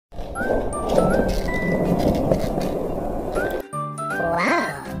Wow.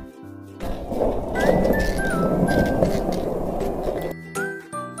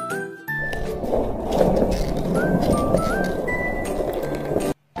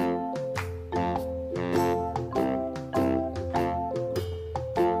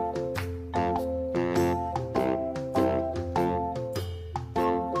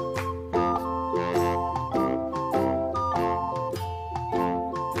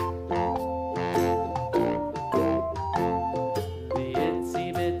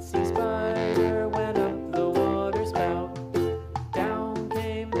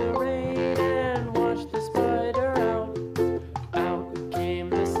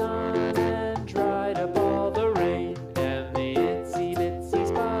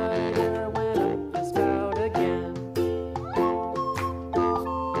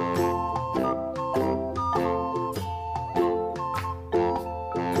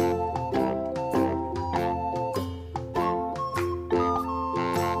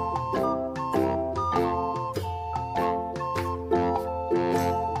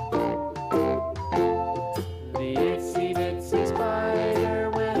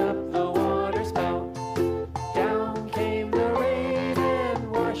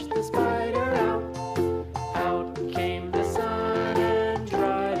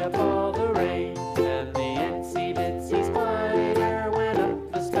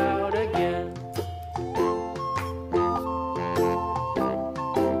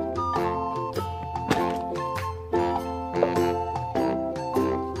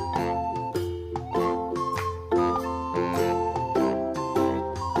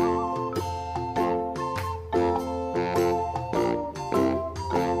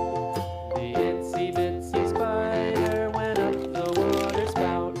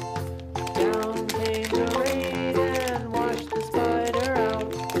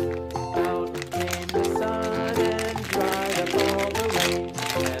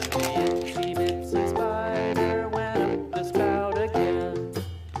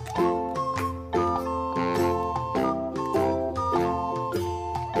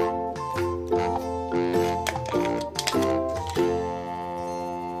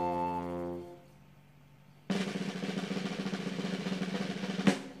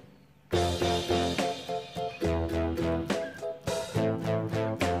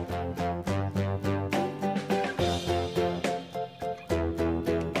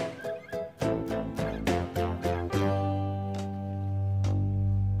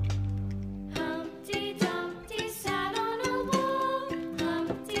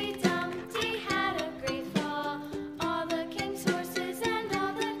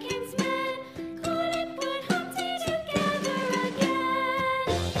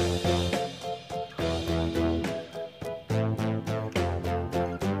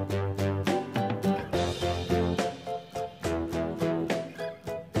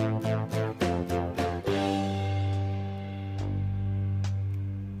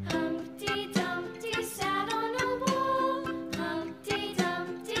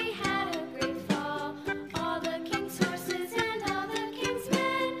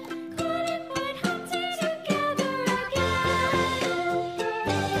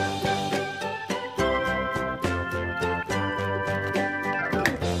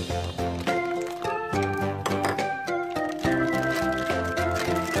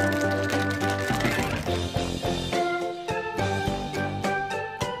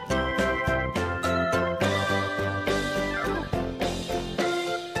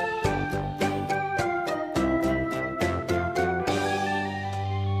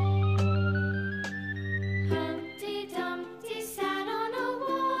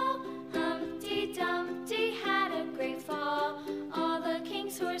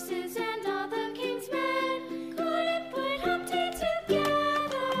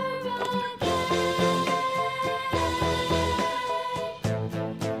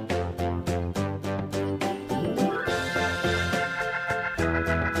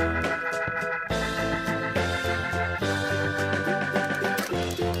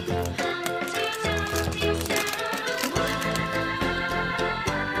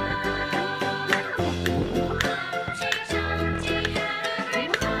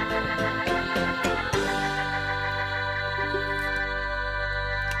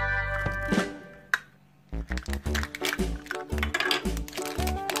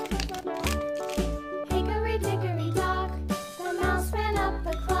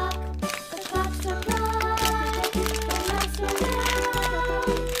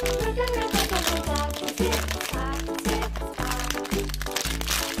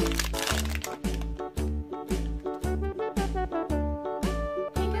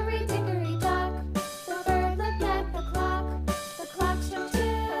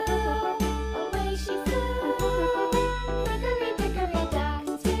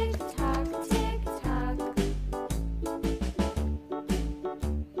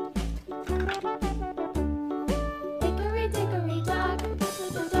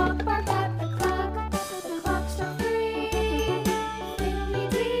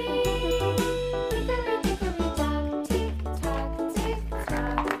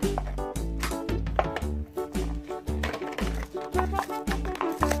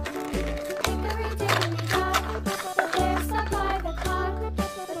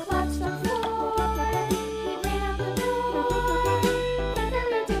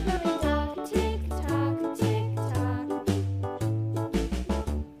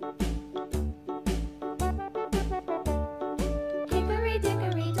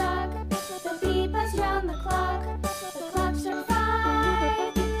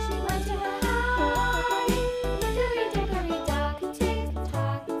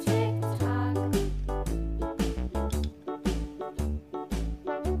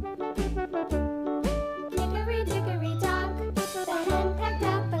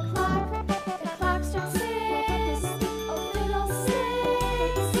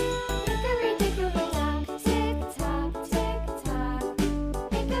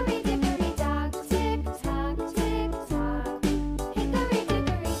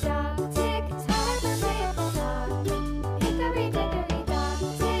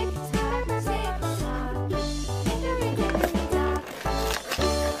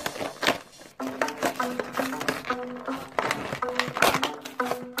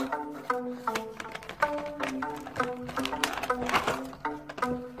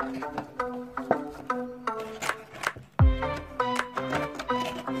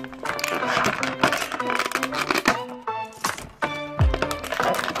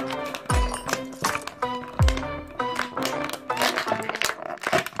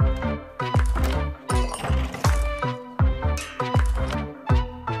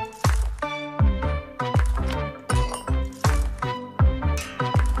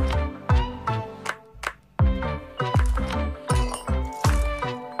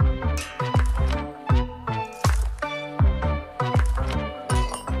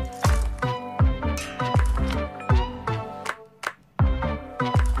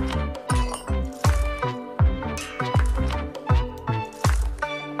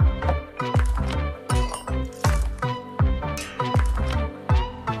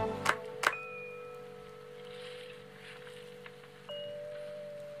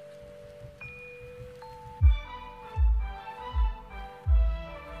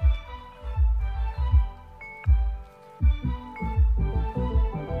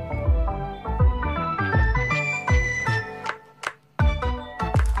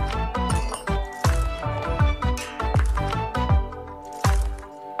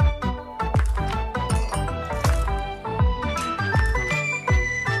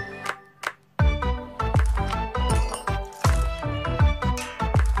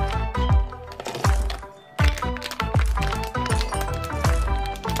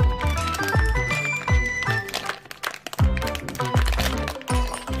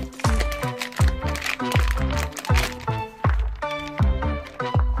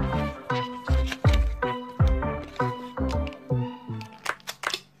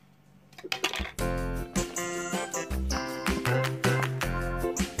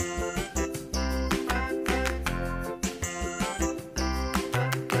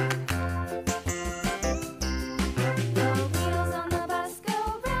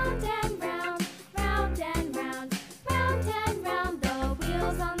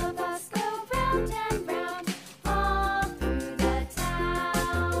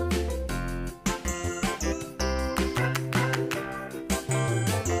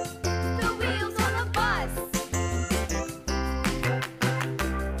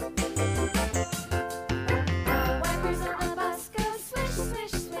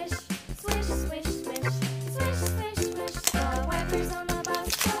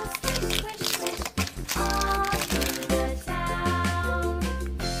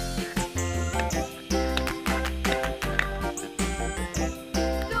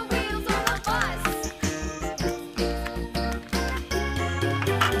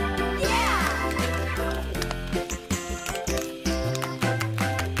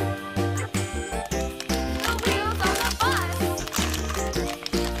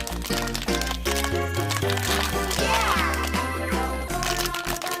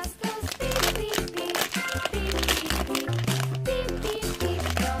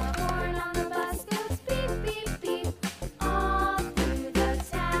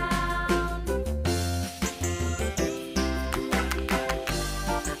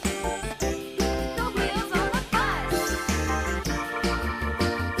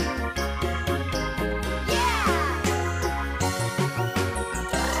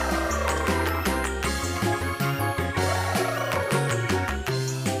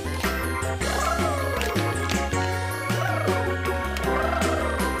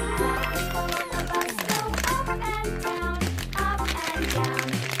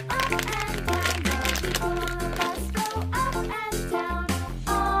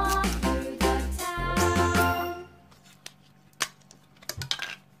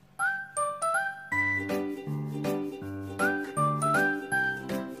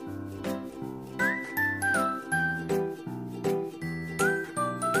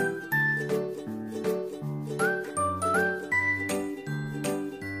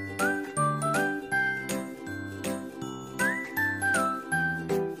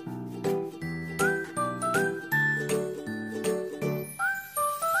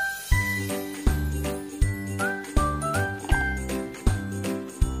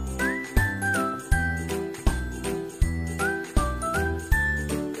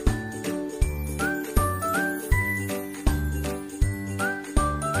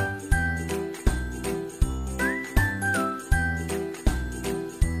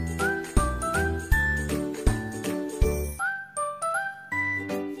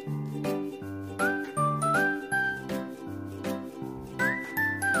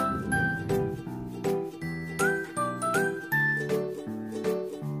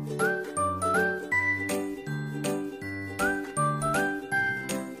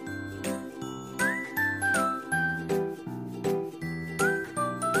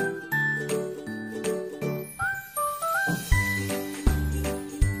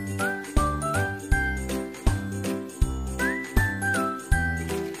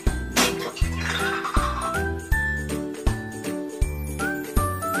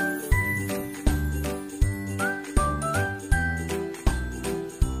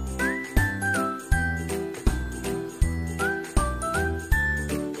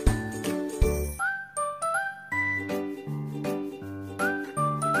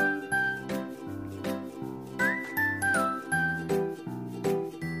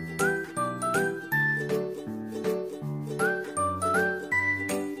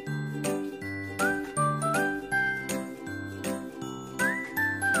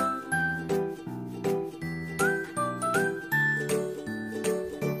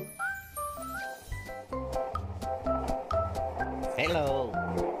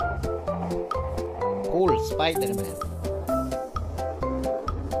 cool Spiderman.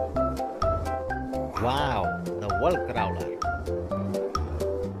 Wow, the wall crawler.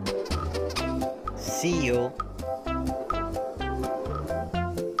 See you.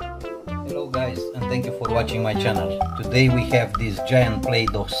 Hello guys, and thank you for watching my channel. Today we have this giant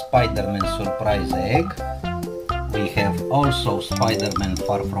Play-Doh Spiderman surprise egg. We have also Spiderman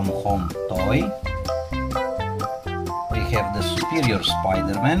Far From Home toy. We have the Superior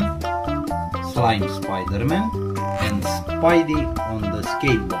Spiderman, Slime Spiderman, and Spidey on the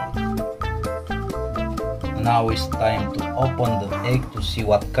skateboard. Now it's time to open the egg to see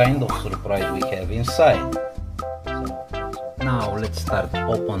what kind of surprise we have inside. Now let's start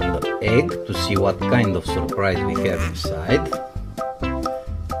open the egg to see what kind of surprise we have inside.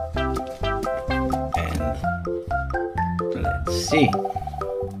 And let's see.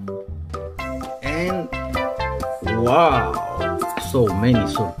 And wow, so many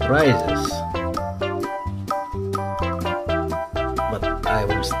surprises. But I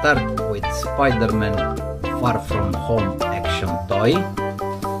will start with Spiderman Far From Home action toy.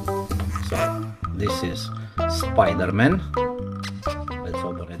 So this is Spiderman. Let's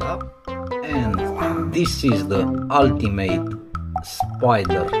open it up. And this is the ultimate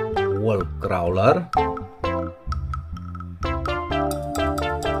spider wall crawler.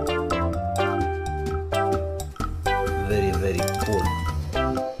 Very cool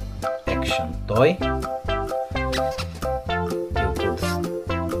action toy. You could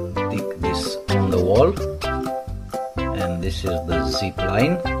stick this on the wall. And this is the zip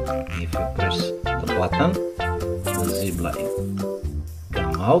line. If you press the button, the zip line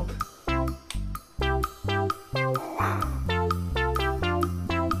come out.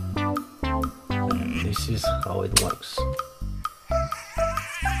 And this is how it works.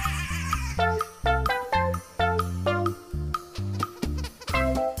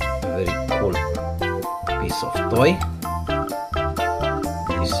 Very cool piece of toy.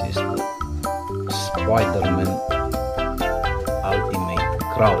 This is the Spiderman Ultimate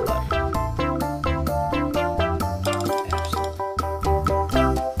Crawler.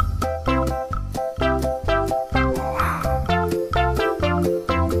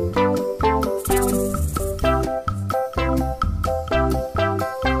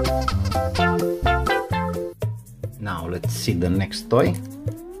 Now let's see the next toy.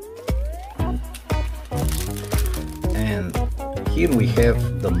 And here we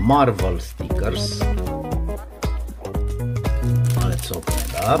have the Marvel stickers. Let's open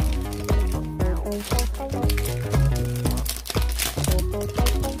it up.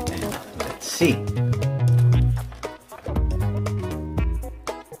 And let's see.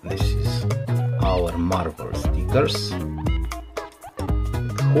 This is our Marvel stickers.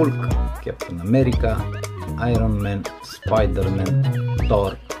 Hulk, Captain America, Iron Man, Spiderman,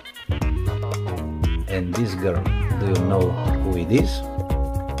 Thor, and this girl. Do you know who it is?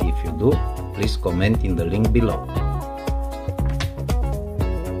 If you do, please comment in the link below.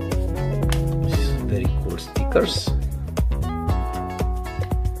 Very cool stickers.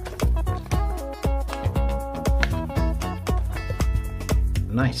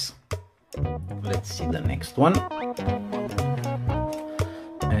 Nice. Let's see the next one.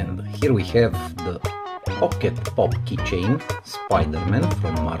 And here we have the Pocket Pop keychain Spiderman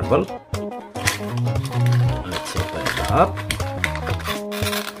from Marvel. Let's open it up.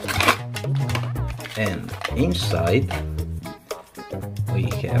 And inside we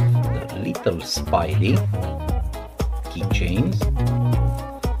have the little Spidey keychains.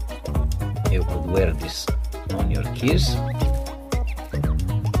 You could wear this on your keys.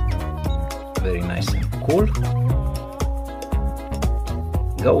 Very nice and cool.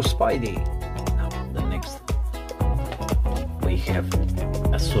 Go Spidey! Now the next we have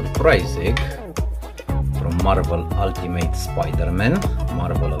a surprise egg from Marvel Ultimate Spider-Man,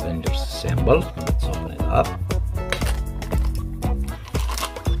 Marvel Avengers Assemble. Let's open it up.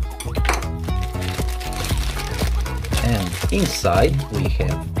 And inside we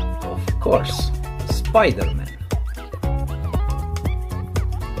have, of course, Spider-Man.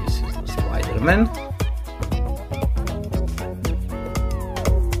 This is the Spider-Man.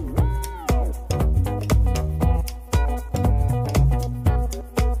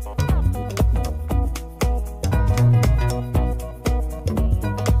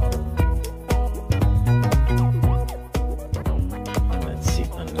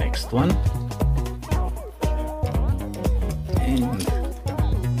 One. And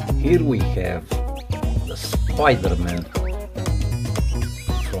here we have the Spiderman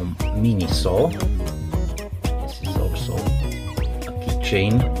from Miniso. This is also a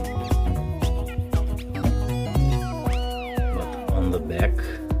keychain, but on the back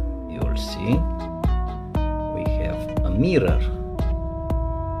you will see mirror.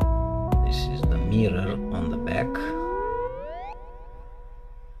 This is the mirror on the back.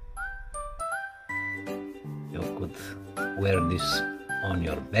 You could wear this on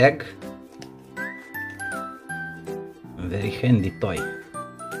your bag. Very handy toy.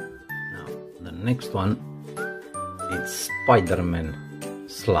 Now the next one is Spiderman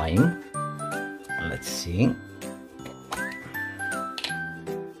slime. Let's see.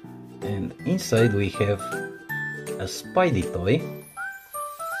 And inside we have a Spidey toy.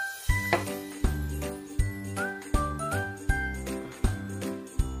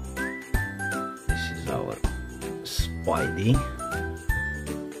 This is our Spidey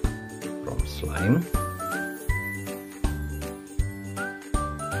from slime.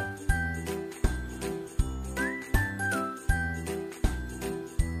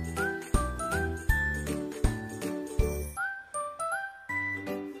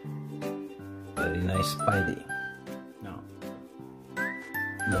 Very nice Spidey. Now,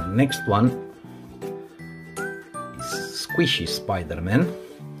 the next one is Squishy Spiderman.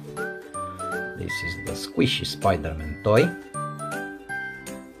 This is the Squishy Spiderman toy.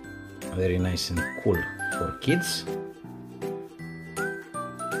 Very nice and cool for kids.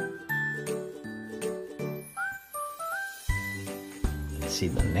 Let's see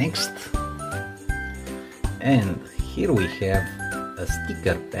the next. And here we have a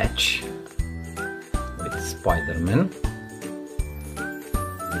sticker patch with Spiderman.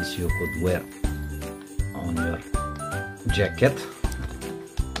 This you could wear on your jacket.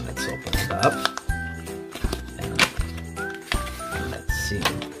 Let's open it up and let's see.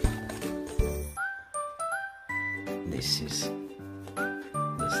 This is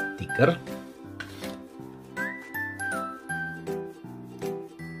the sticker.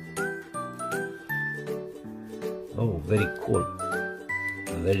 Oh, very cool.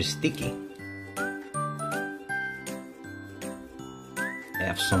 Very sticky. I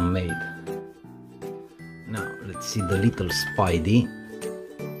have some made. Now let's see the little Spidey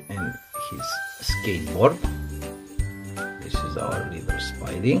and his skateboard. This is our little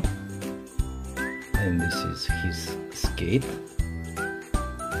Spidey, and this is his skate.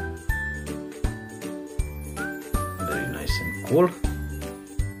 Very nice and cool.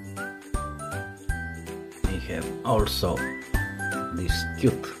 We have also this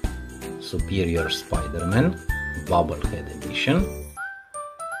cute Superior Spiderman Bobblehead edition.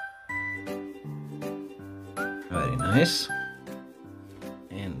 Very nice.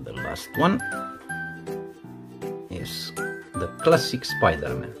 And the last one is the classic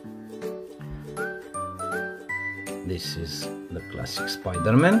Spiderman. This is the classic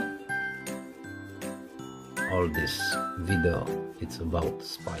Spiderman. All this video it's about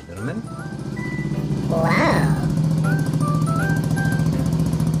Spiderman. Wow.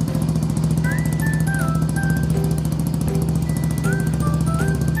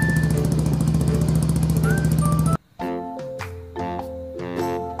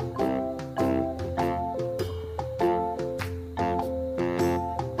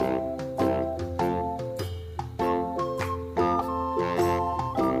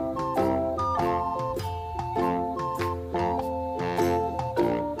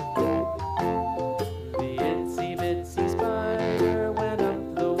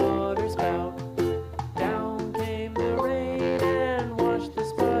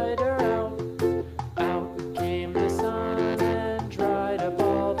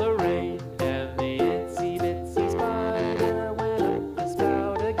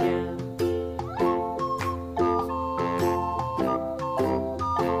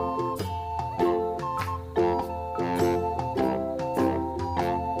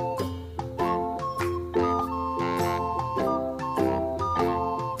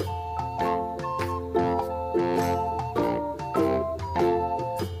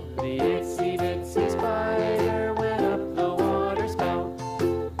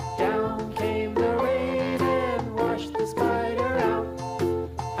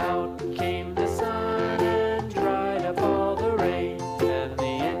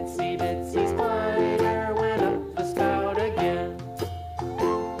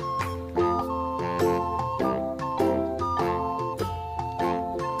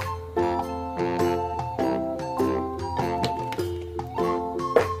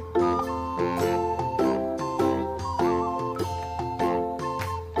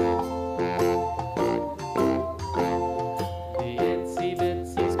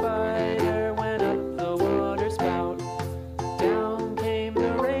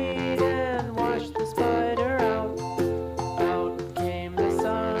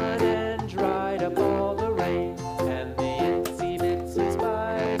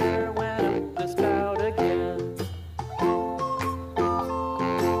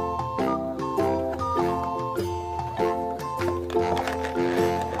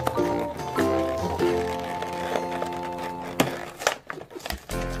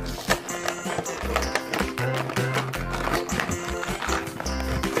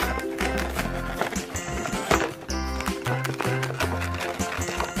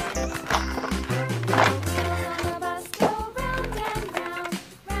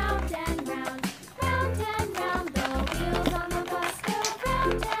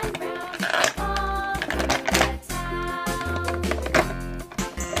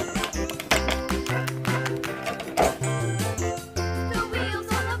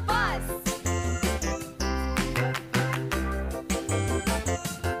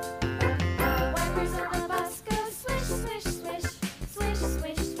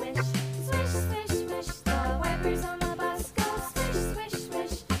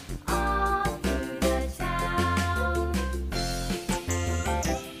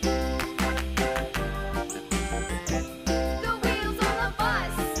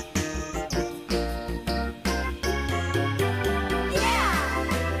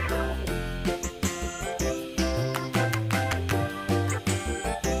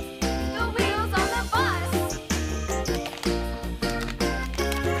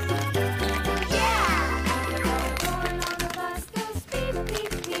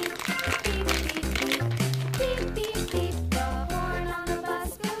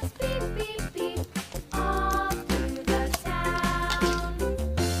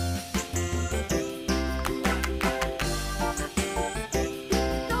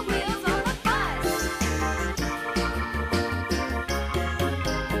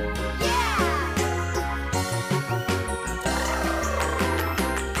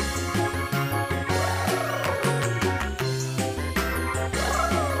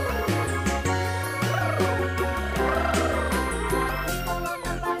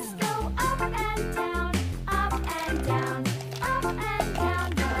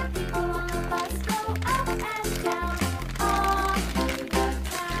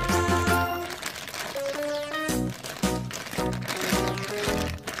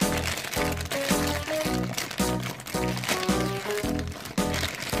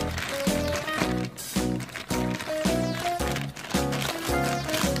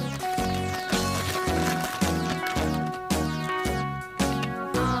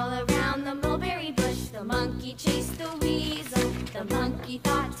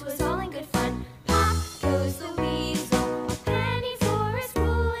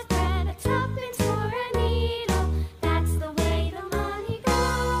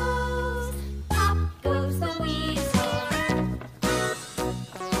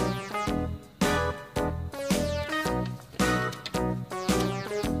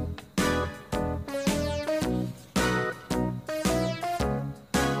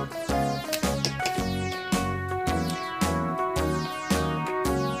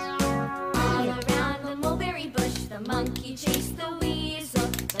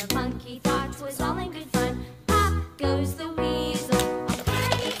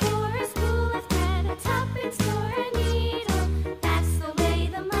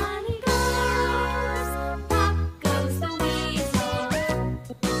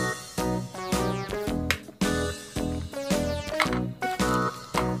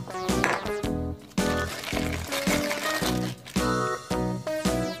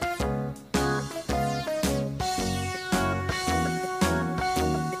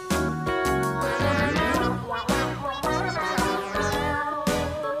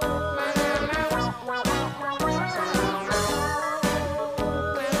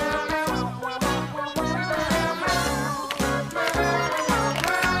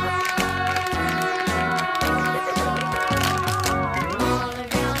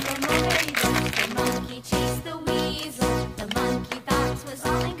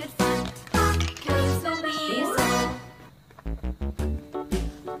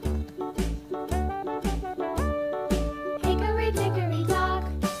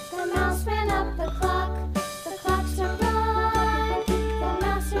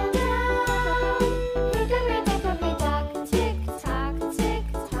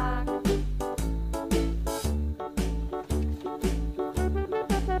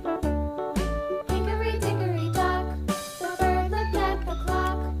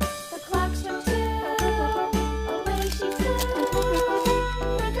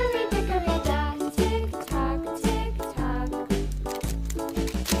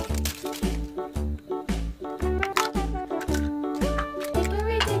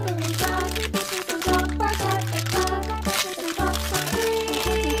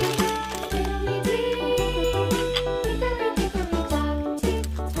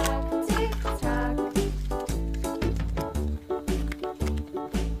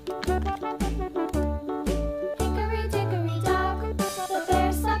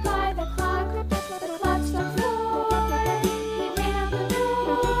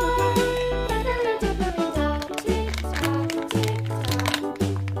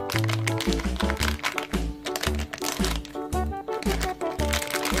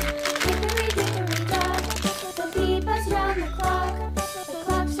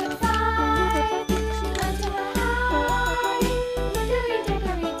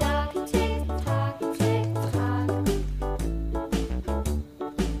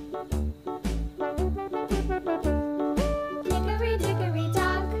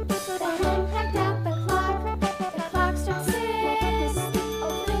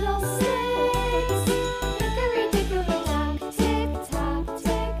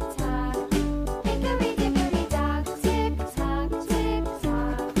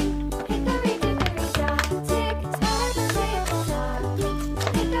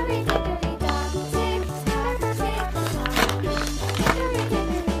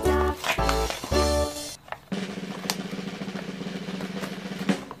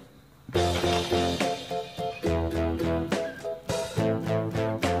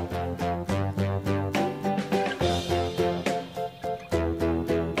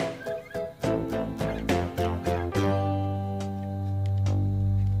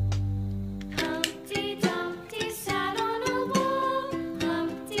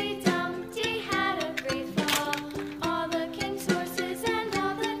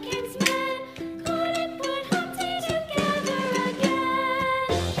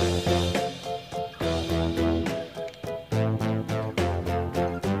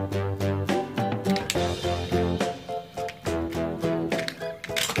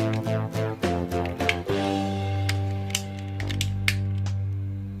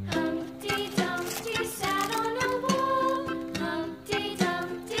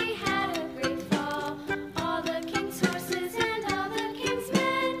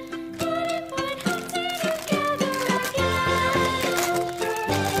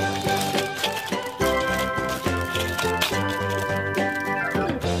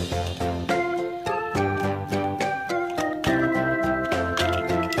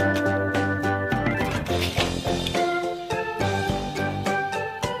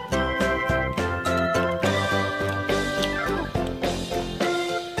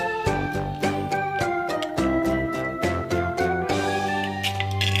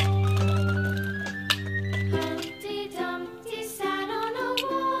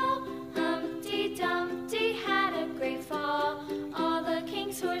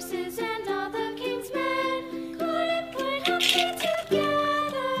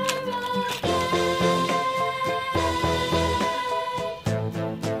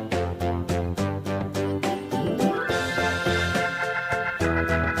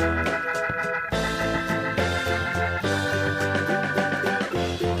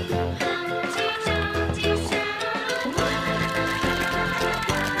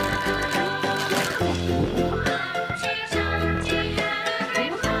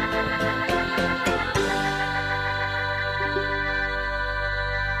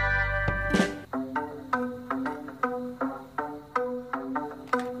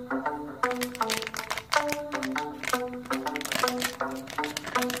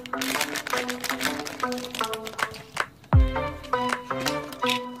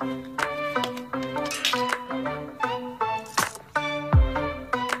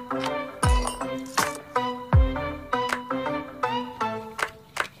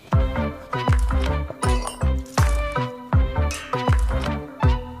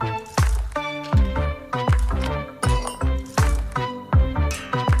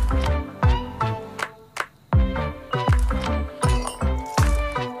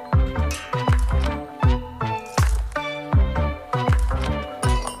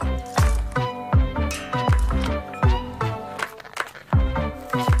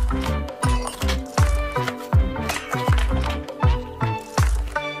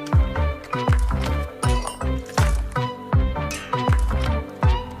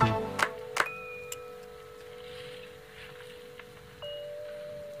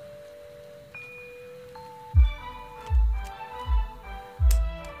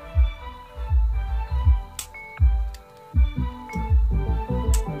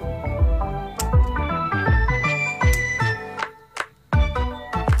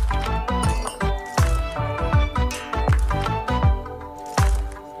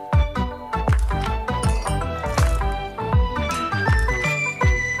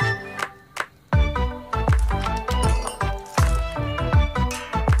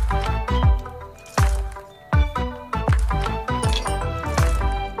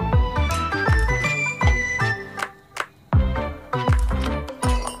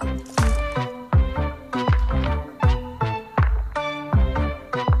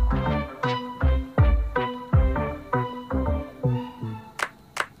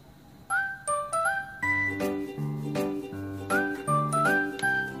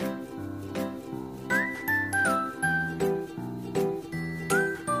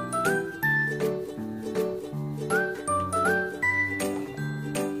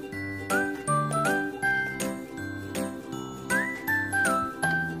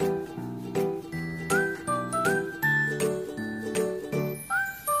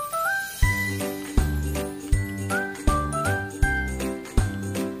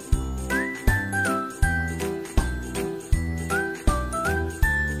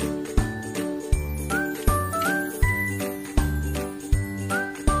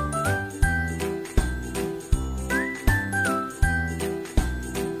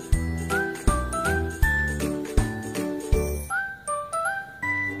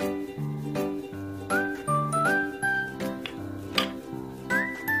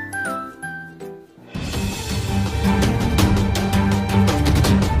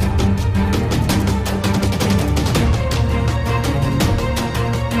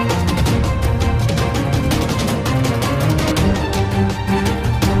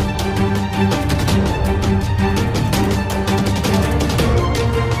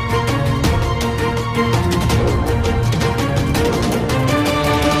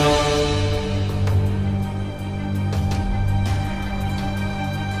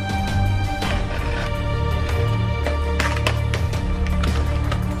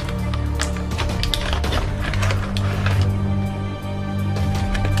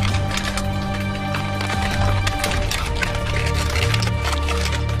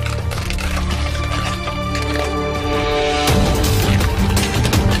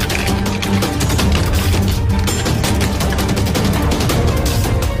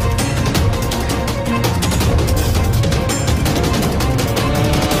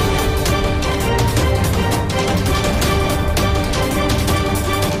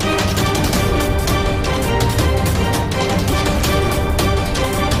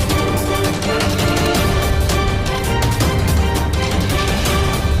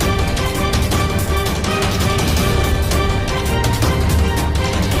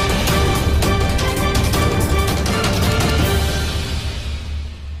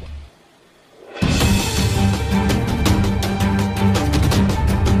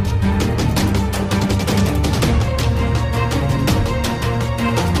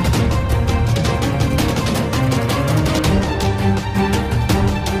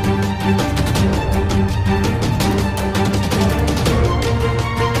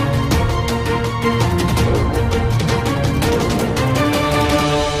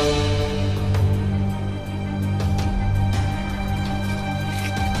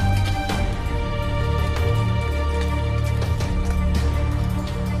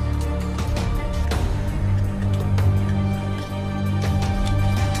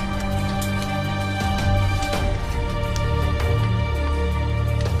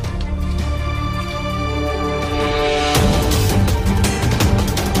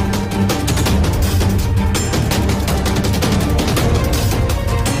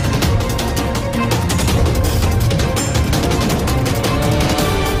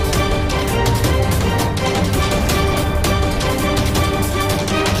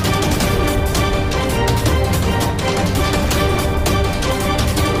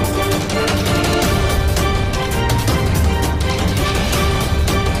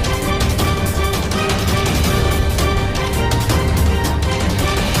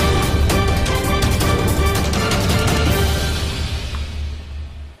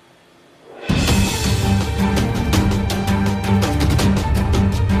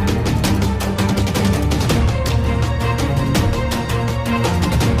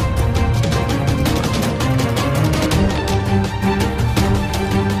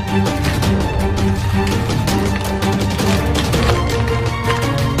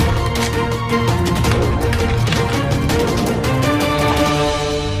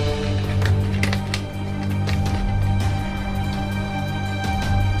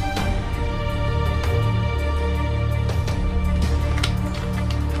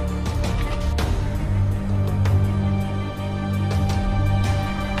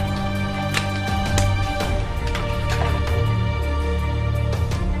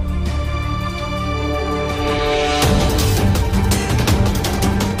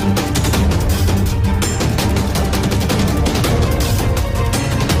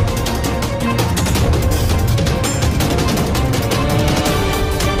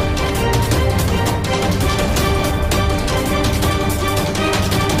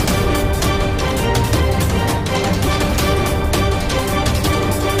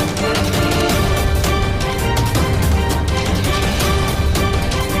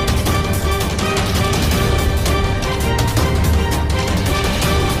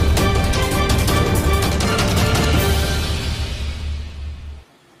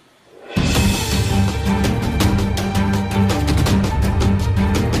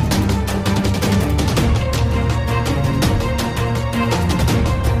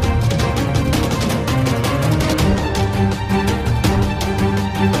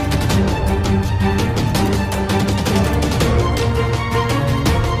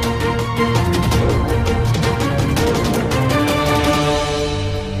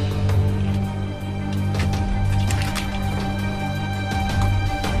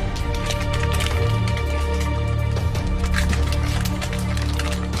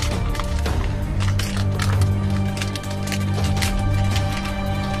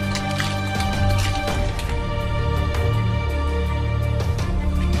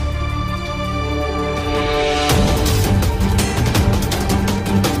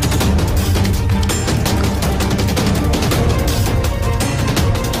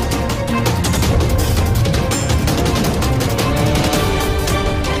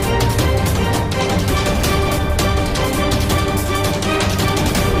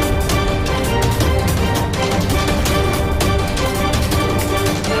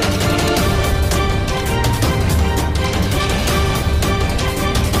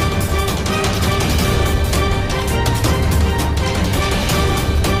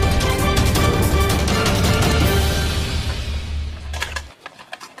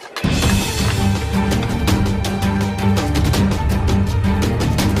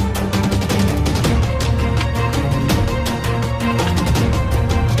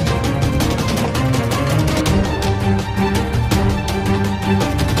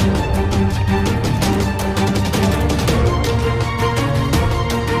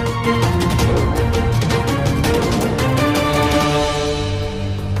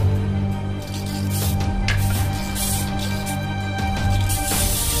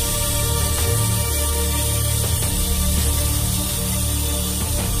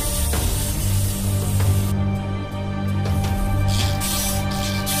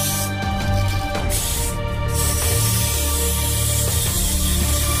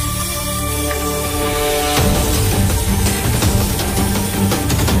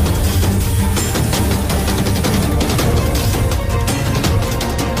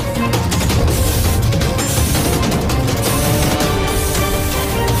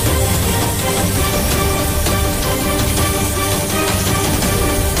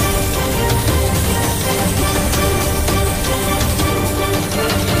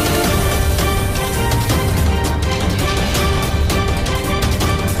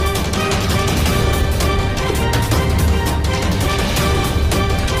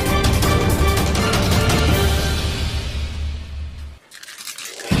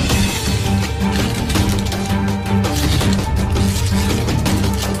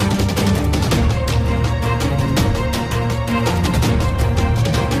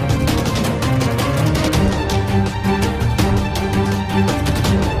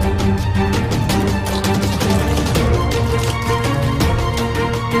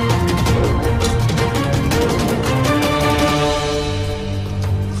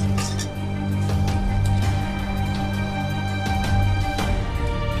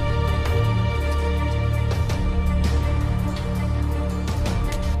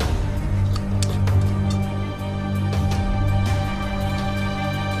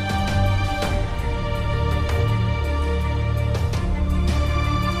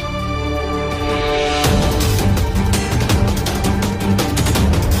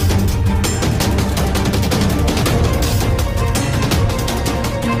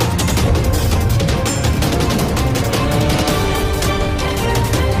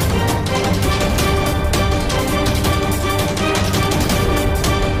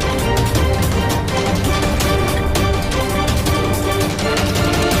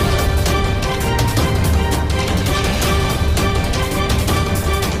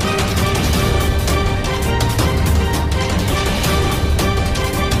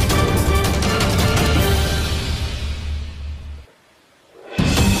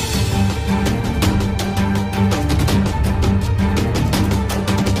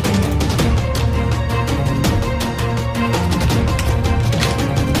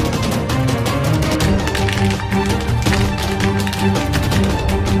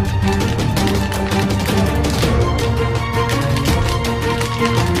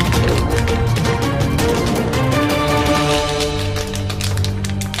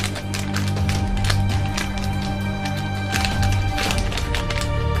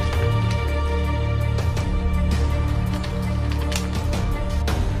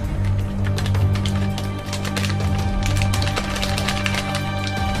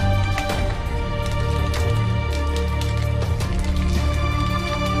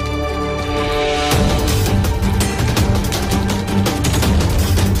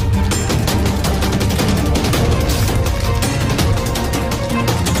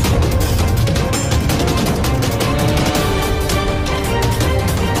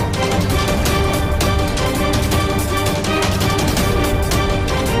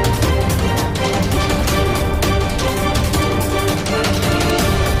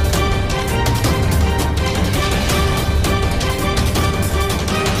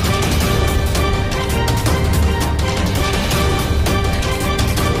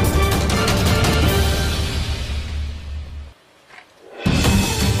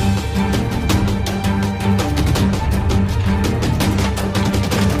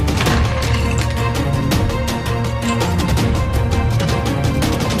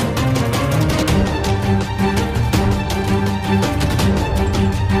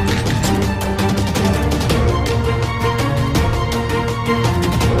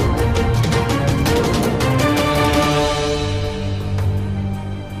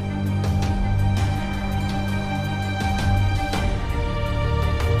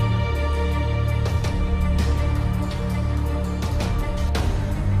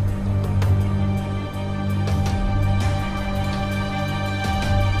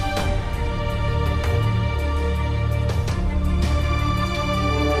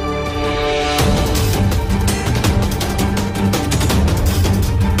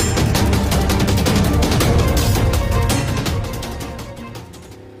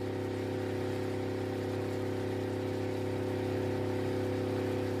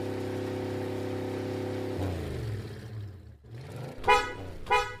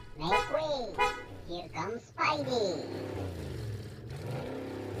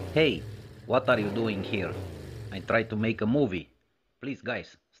 Hey, what are you doing here? I try to make a movie. Please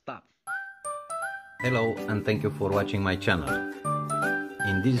guys, stop. Hello and thank you for watching my channel.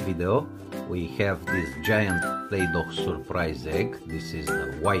 In this video we have this giant Play-Doh surprise egg. This is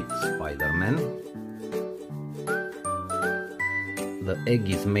the white Spiderman. The egg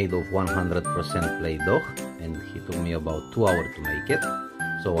is made of 100% Play-Doh and it took me about 2 hours to make it.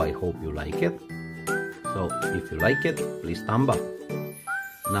 So I hope you like it. So if you like it, please thumb up.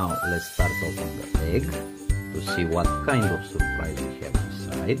 Now let's start opening the egg to see what kind of surprise we have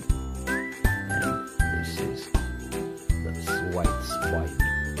inside. And this is the white spider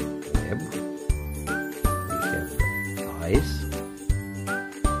web. We have the eyes.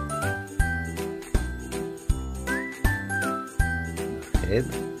 The head.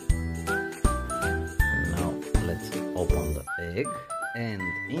 Now let's open the egg. And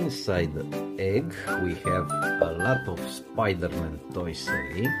inside the egg we have a lot of Spiderman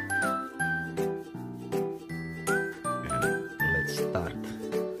toisery. And let's start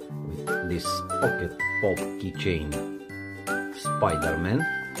with this pocket pop keychain Spiderman.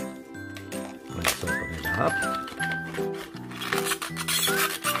 Let's open it up.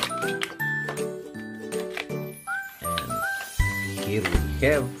 And here we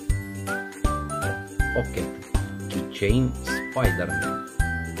have a pocket keychain Spiderman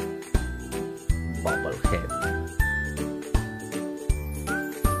bubble head.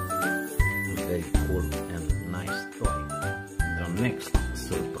 Very cool and nice toy. The next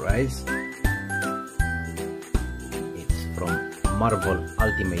surprise, it's from Marvel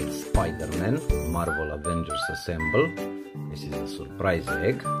Ultimate Spiderman, Marvel Avengers Assemble. This is a surprise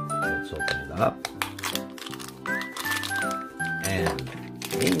egg. Let's open it up. And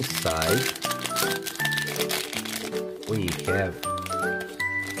inside we have the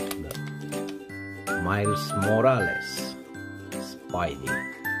Miles Morales Spidey,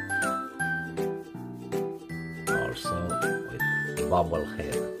 also with bubble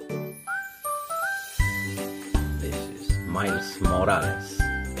head. This is Miles Morales.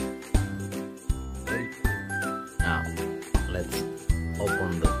 Very cool. Now let's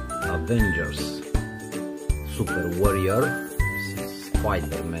open the Avengers Super Warrior. This is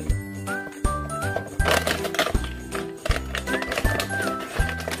Spiderman.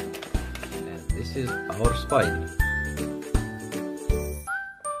 This is our Spidey.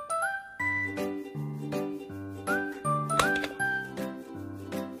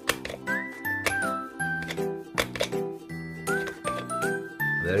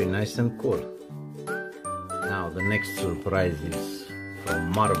 Very nice and cool. Now the next surprise is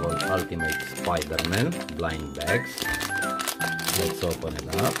from Marvel Ultimate Spiderman blind bags. Let's open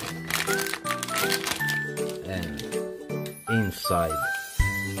it up. And inside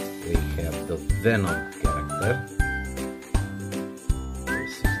we have the Venom character.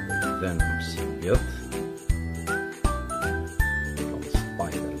 This is the Venom symbiote from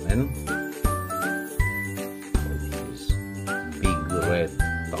Spiderman with his big red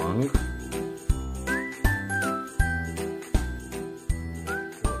tongue.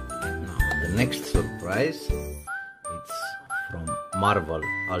 Now the next surprise, it's from Marvel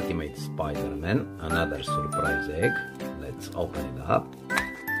Ultimate Spiderman, another surprise egg. Let's open it up.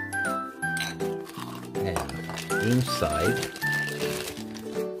 And inside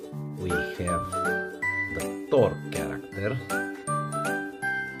we have the Thor character,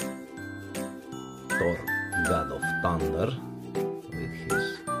 Thor, God of Thunder, with his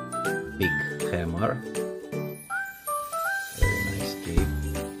big hammer. Very nice cape.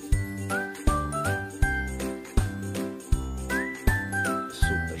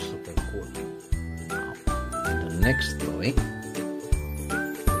 Super cool. Now the next toy,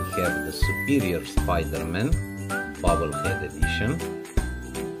 we have the Superior Spiderman Bobblehead Edition.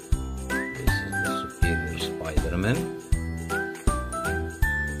 This is the Superior Spiderman.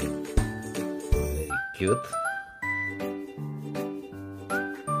 Very cute.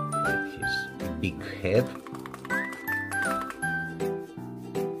 With his big head.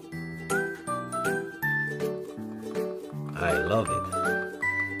 I love it.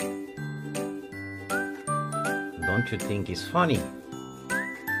 Don't you think it's funny?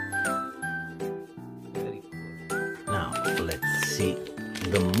 See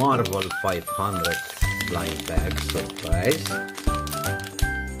the Marvel 500 blind bag surprise.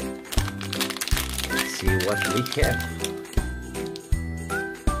 Let's see what we have.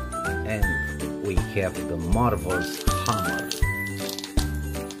 And we have the Marvel's hammer.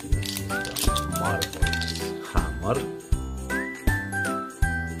 This is the Marvel's hammer.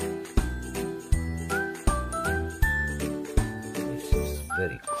 This is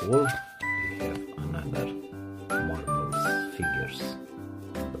very cool. We have another Marvel's figures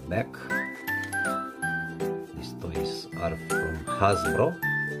on the back. These toys are from Hasbro.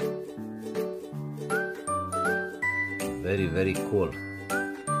 Very, very cool.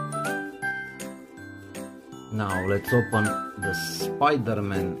 Now let's open the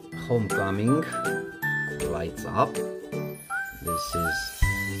Spiderman Homecoming. Lights up. This is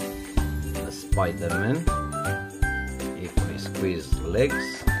the Spiderman. If I squeeze the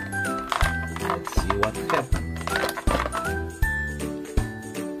legs, let's see what happens.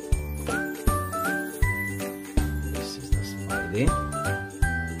 This is the Spidey.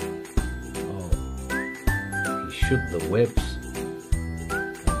 Oh, he shoot the webs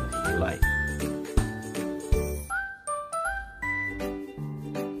and he light.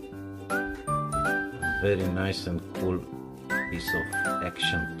 Very nice and cool piece of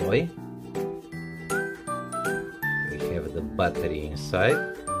action toy. We have the battery inside,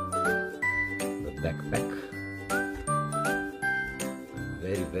 the backpack.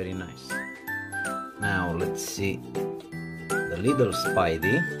 Very, very nice. Now let's see the little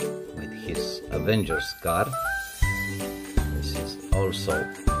Spidey with his Avengers car. This is also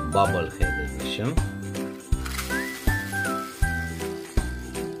Bubblehead edition.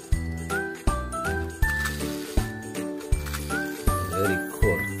 Very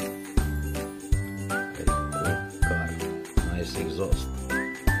cool car, nice exhaust.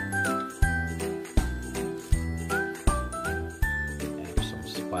 Have some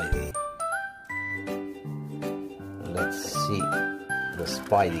Spidey. Let's see the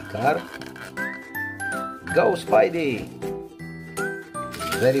Spidey car. Go Spidey!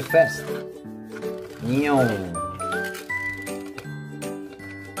 Very fast.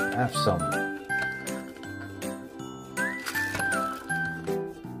 Have some.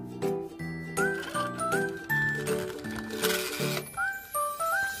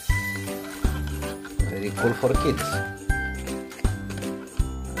 Very cool for kids.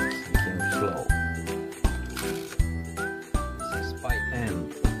 Let's slow.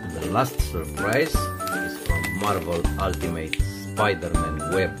 And the last surprise is from Marvel Ultimate Spider-Man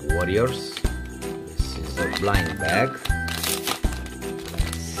Web Warriors. This is a blind bag.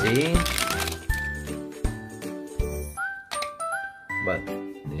 Let's see. But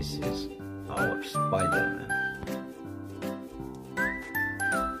this is our Spider-Man.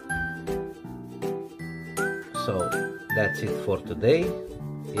 So that's it for today.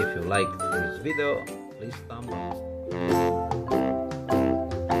 If you liked this video, please thumb up.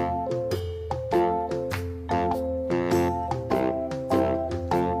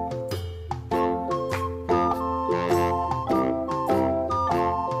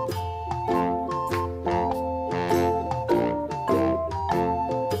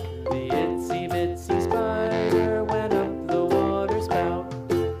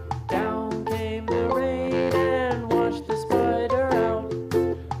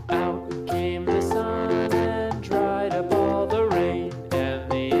 Out came the sun and dried up all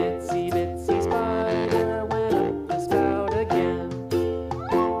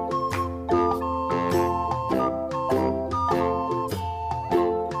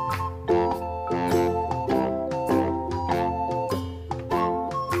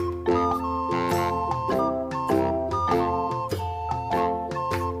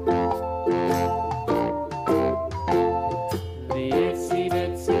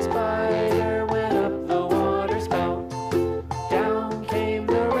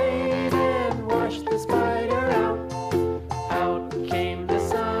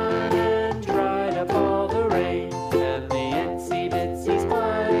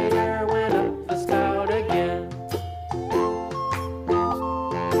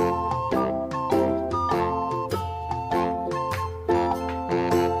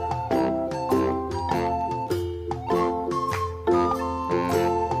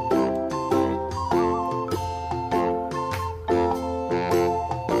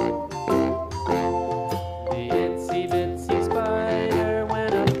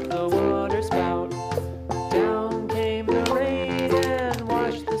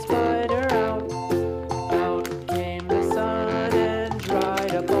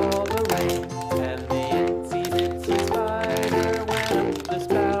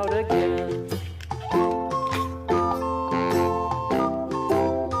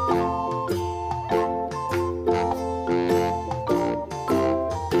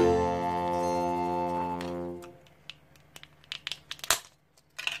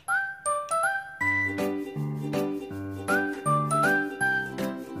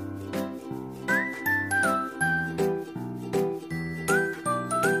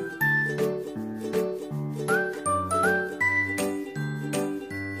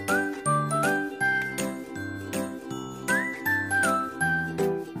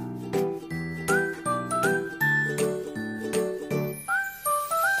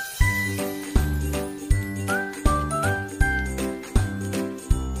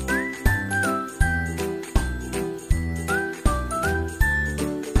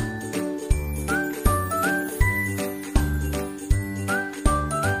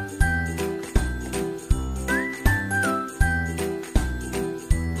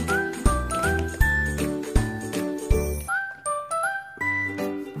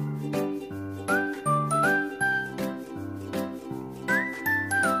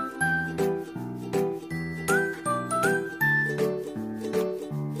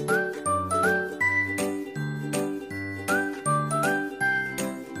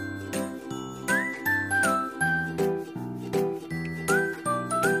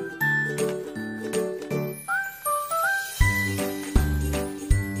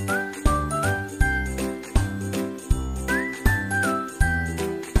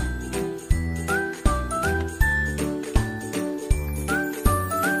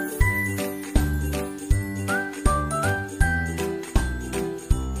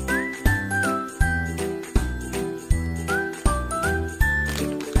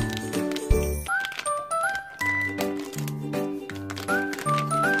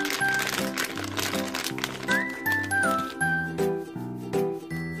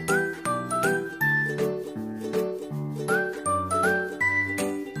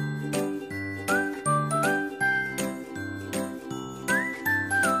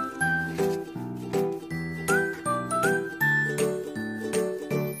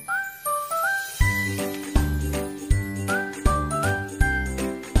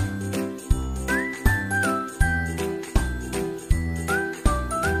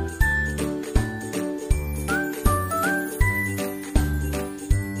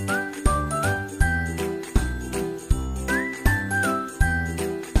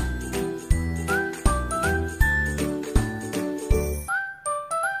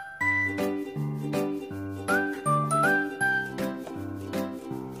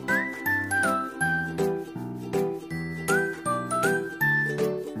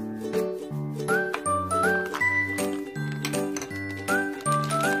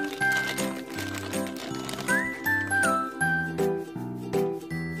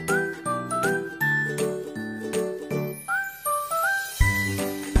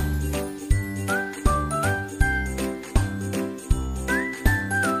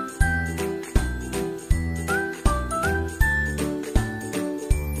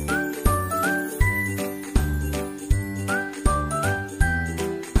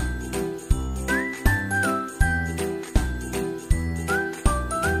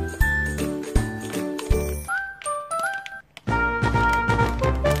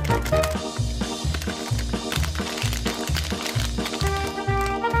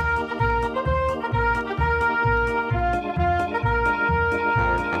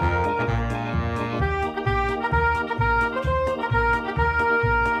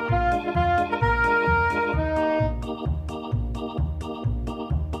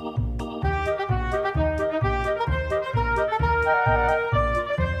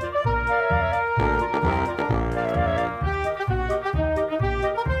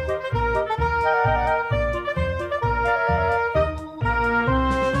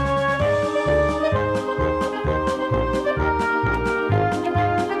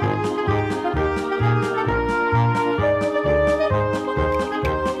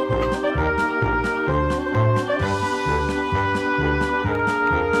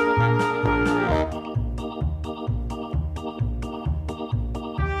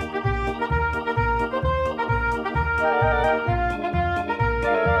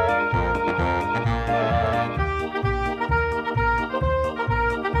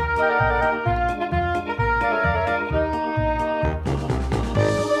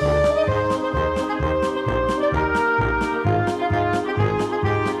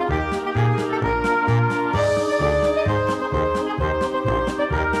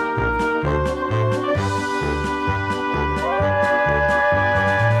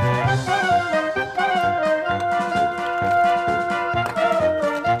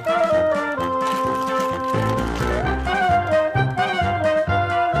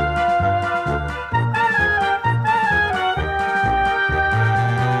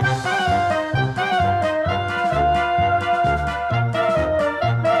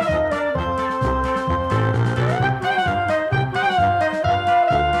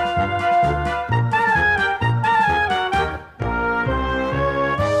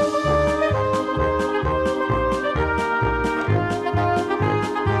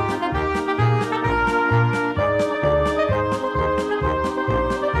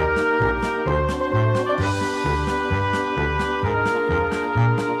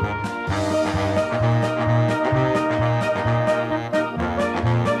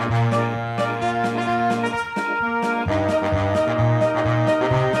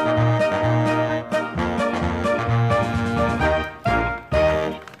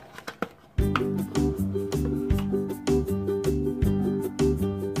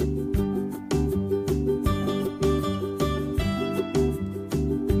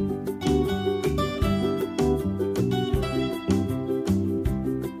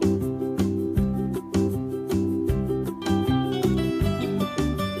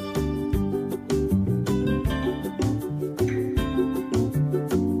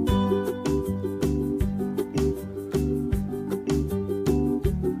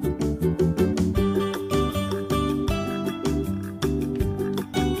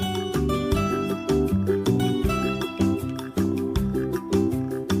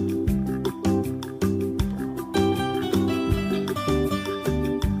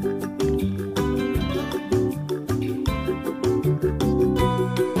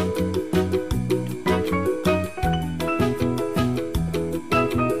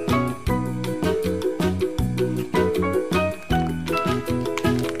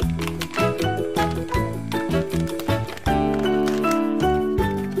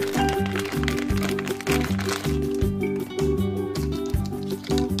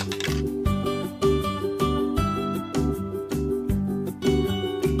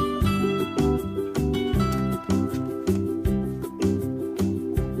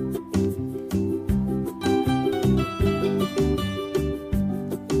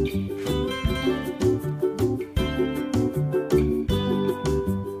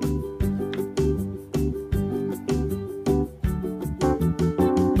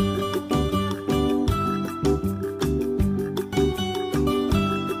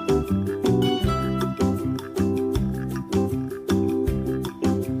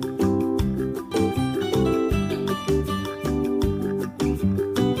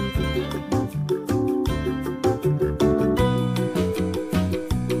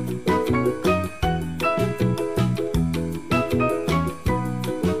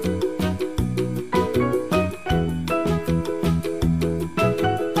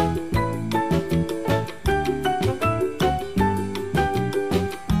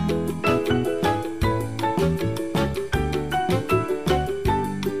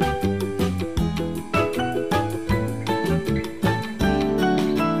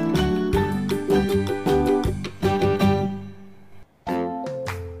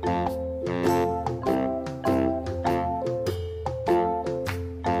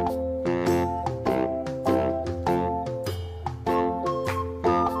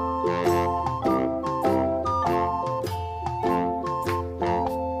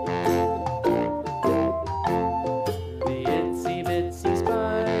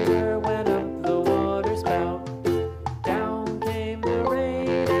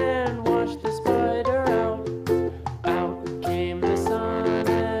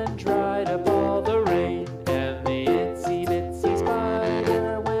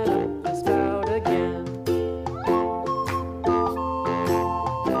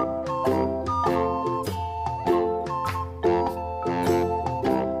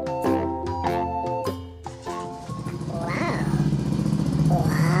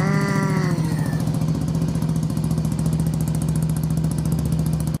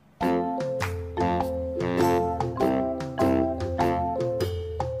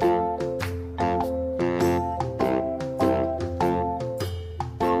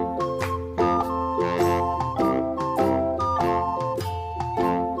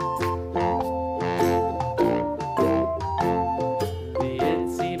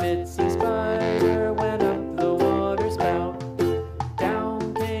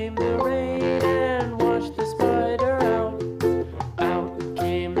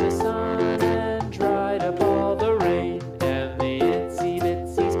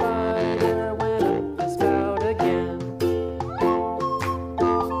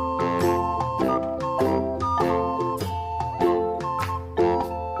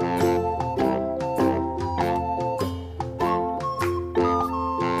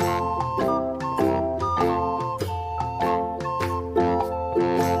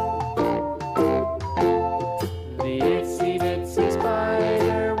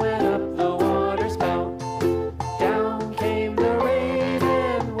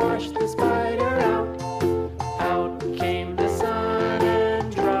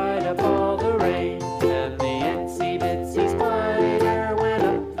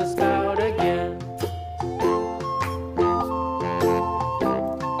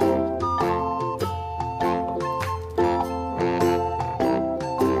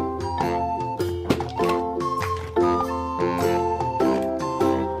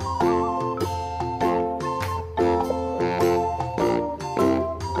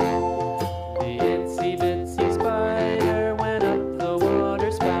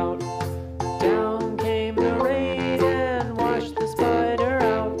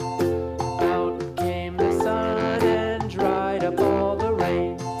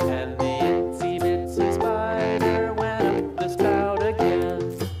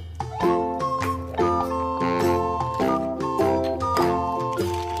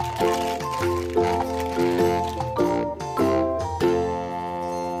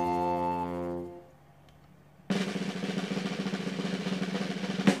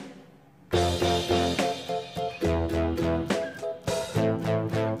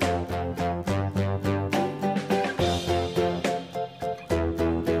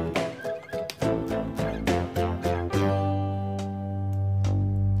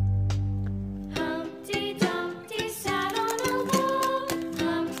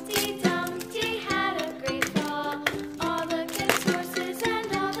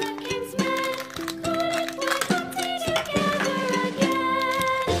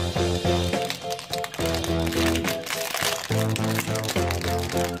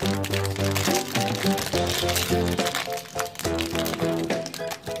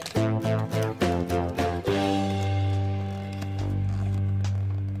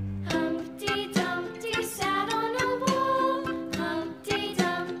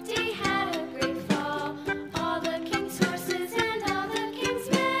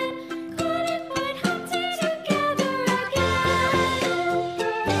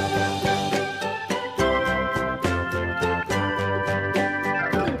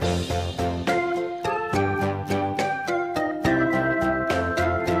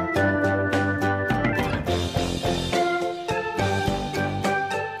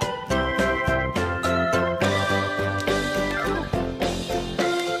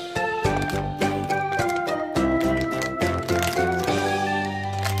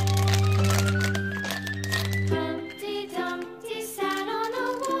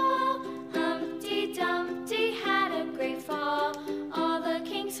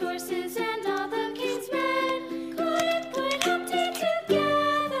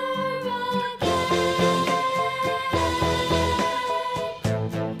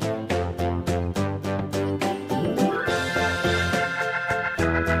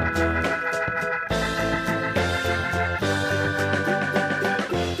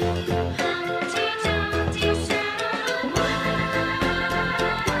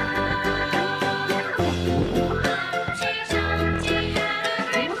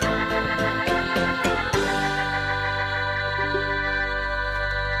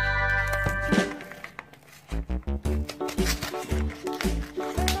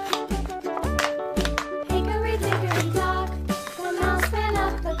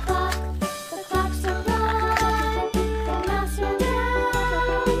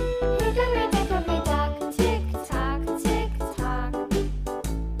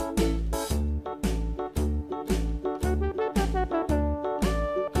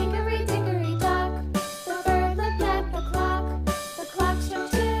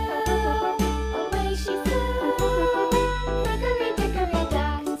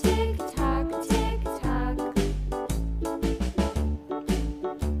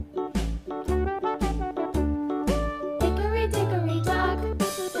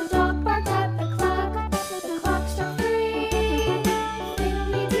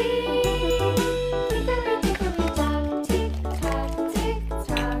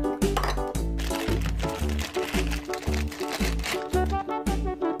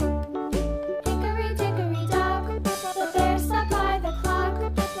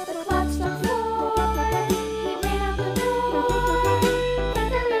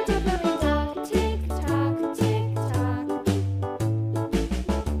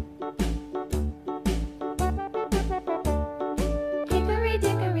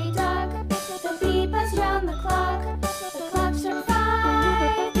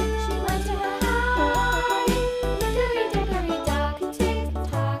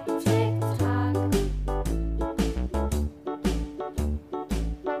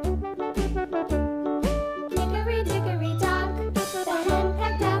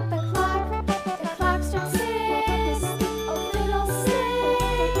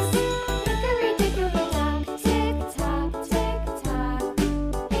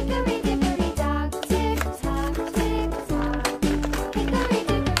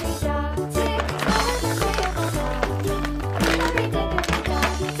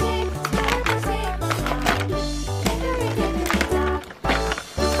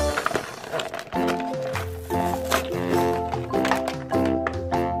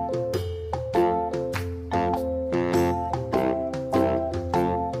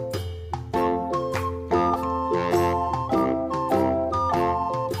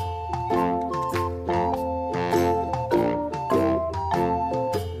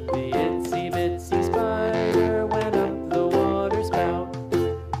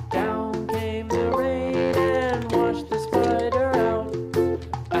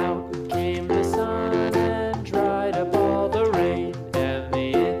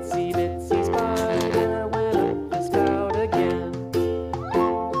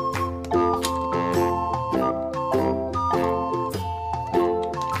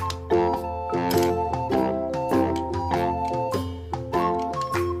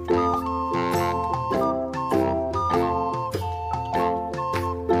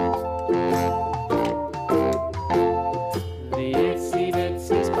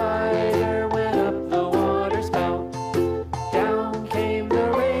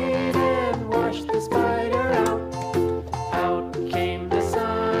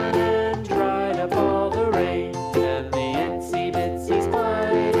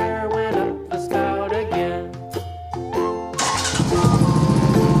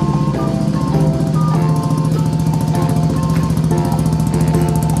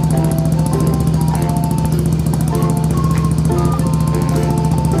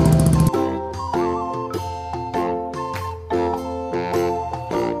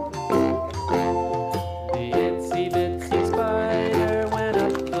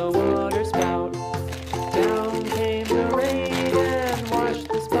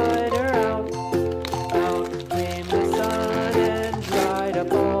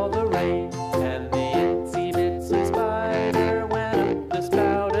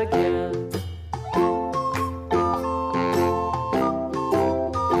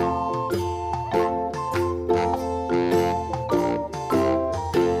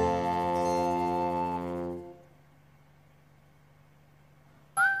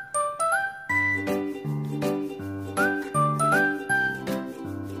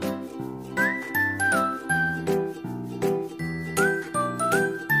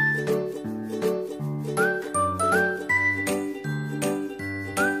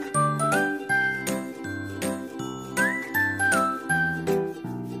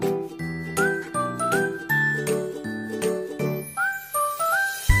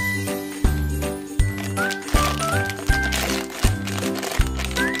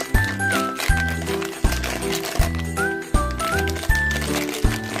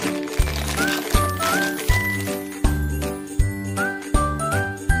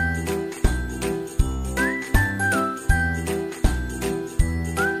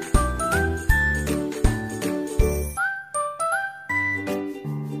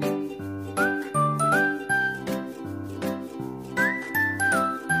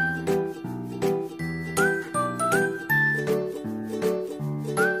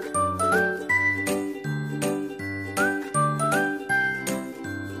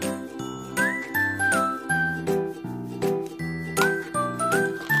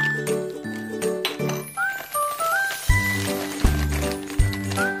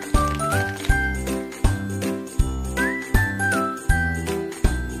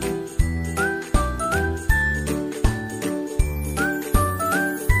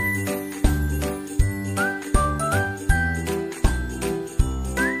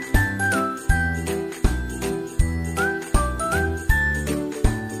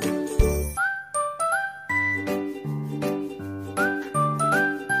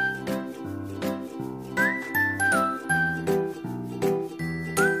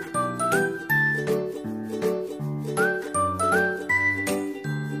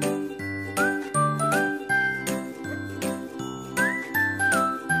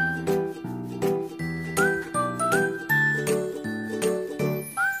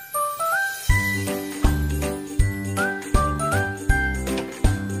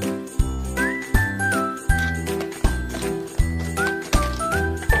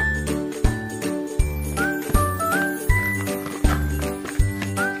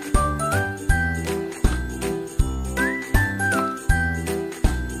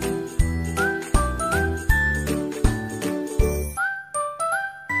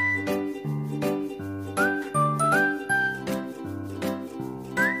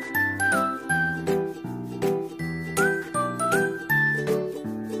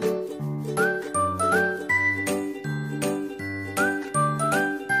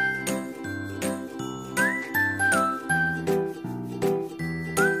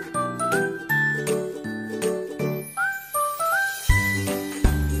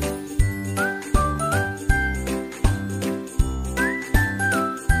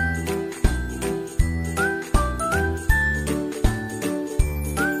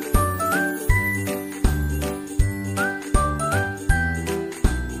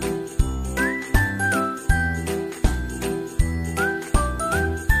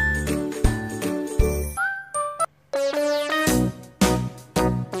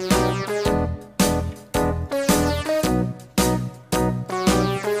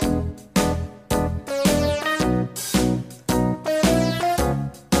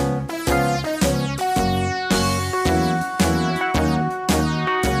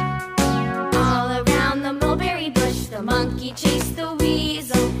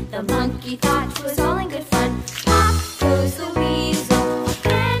The monkey thought 'twas all in good fun. Pop goes the weasel, a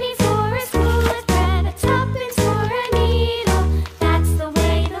penny for a spool of bread, a tuppence for a needle. That's the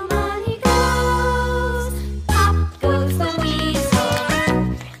way the money goes. Pop goes the weasel.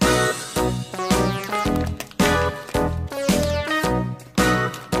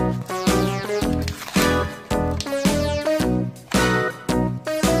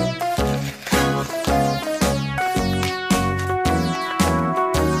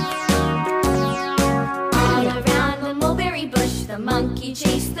 All around the mulberry bush, the monkey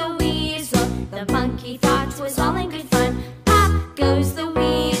chased the weasel. The monkey thought 'twas all in good fun. Pop goes the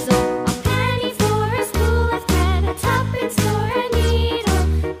weasel, a penny for a spool of thread, a tuppence for a needle.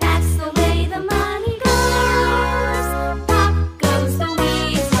 That's the way the money goes. Pop goes the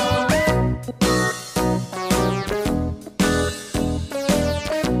weasel.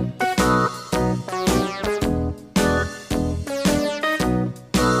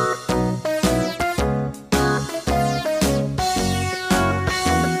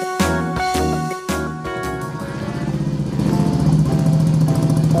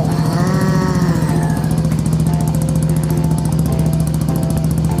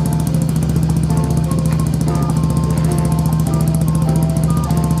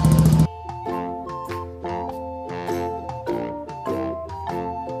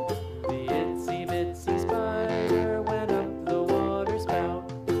 The itsy bitsy spider went up the water spout.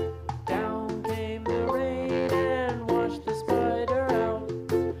 Down came the rain and washed the spider out.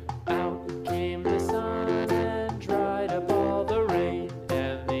 Out came the sun and dried up all the rain.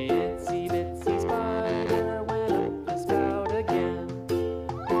 And the itsy bitsy spider went up the spout again.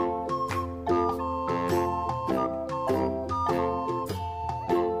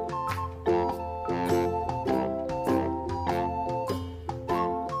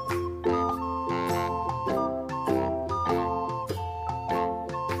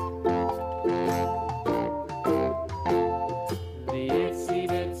 The itsy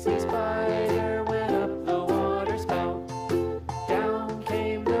bitsy spider went up the water spout. Down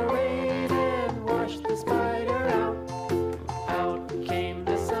came the rain and washed the spider out. Out came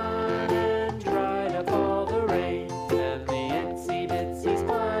the sun and dried up all the rain. And the itsy bitsy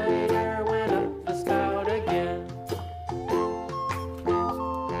spider went up the spout again.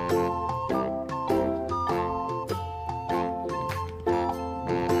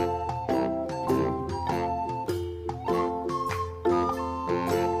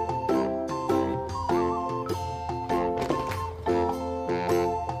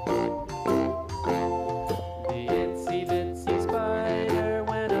 The itsy bitsy spider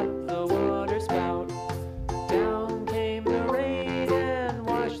went up the water spout. Down came the rain and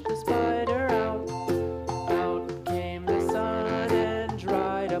washed the spider out. Out came the sun and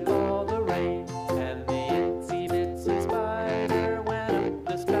dried up all the rain. And the itsy bitsy spider went up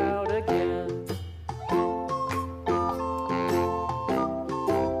the spout again.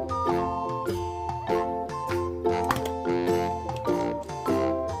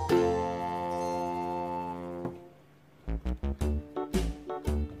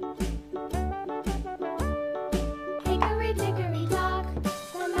 Hickory dickory dock,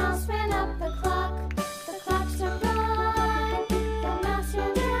 the mouse ran up the clock. The clock struck one, the mouse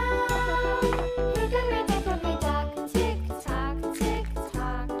ran down. Hickory dickory dock, tick tock, tick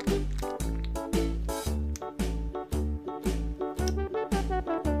tock.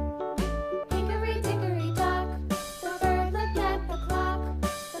 Hickory dickory dock, the bird looked at the clock.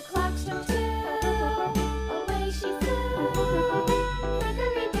 The clock struck two, away she flew.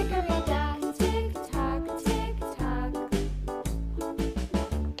 Hickory dickory dock, tick tock, tick tock.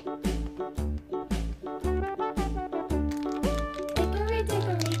 Hickory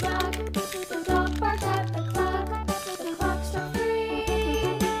dickory dock, the dog barked at the clock. The clock struck three,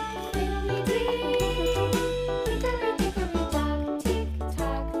 fiddly-dee. Hickory dickory dock, tick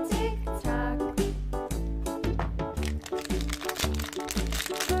tock, tick tock.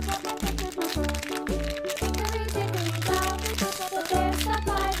 Hickory dickory dock, the bear sat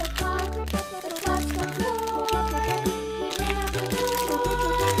by the clock. The clock struck four, he ran out the door.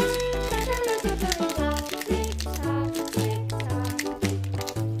 Hickory dickory dock, tick tock, tick tock.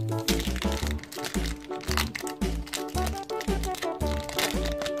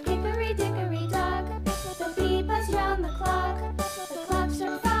 Hickory dickory dock, the bee buzzed round the clock. The clock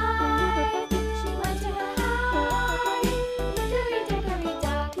struck five, she went to her hive. Hickory dickory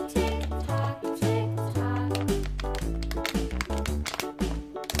dock, tick tock, tick tock.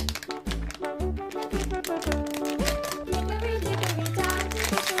 Hickory dickory dock,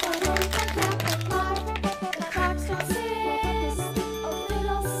 the hen barked at the clock. The clock struck six, oh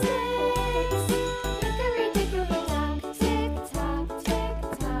fiddle six. Hickory dickory dock, tick tock, tick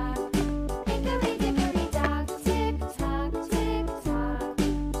tock.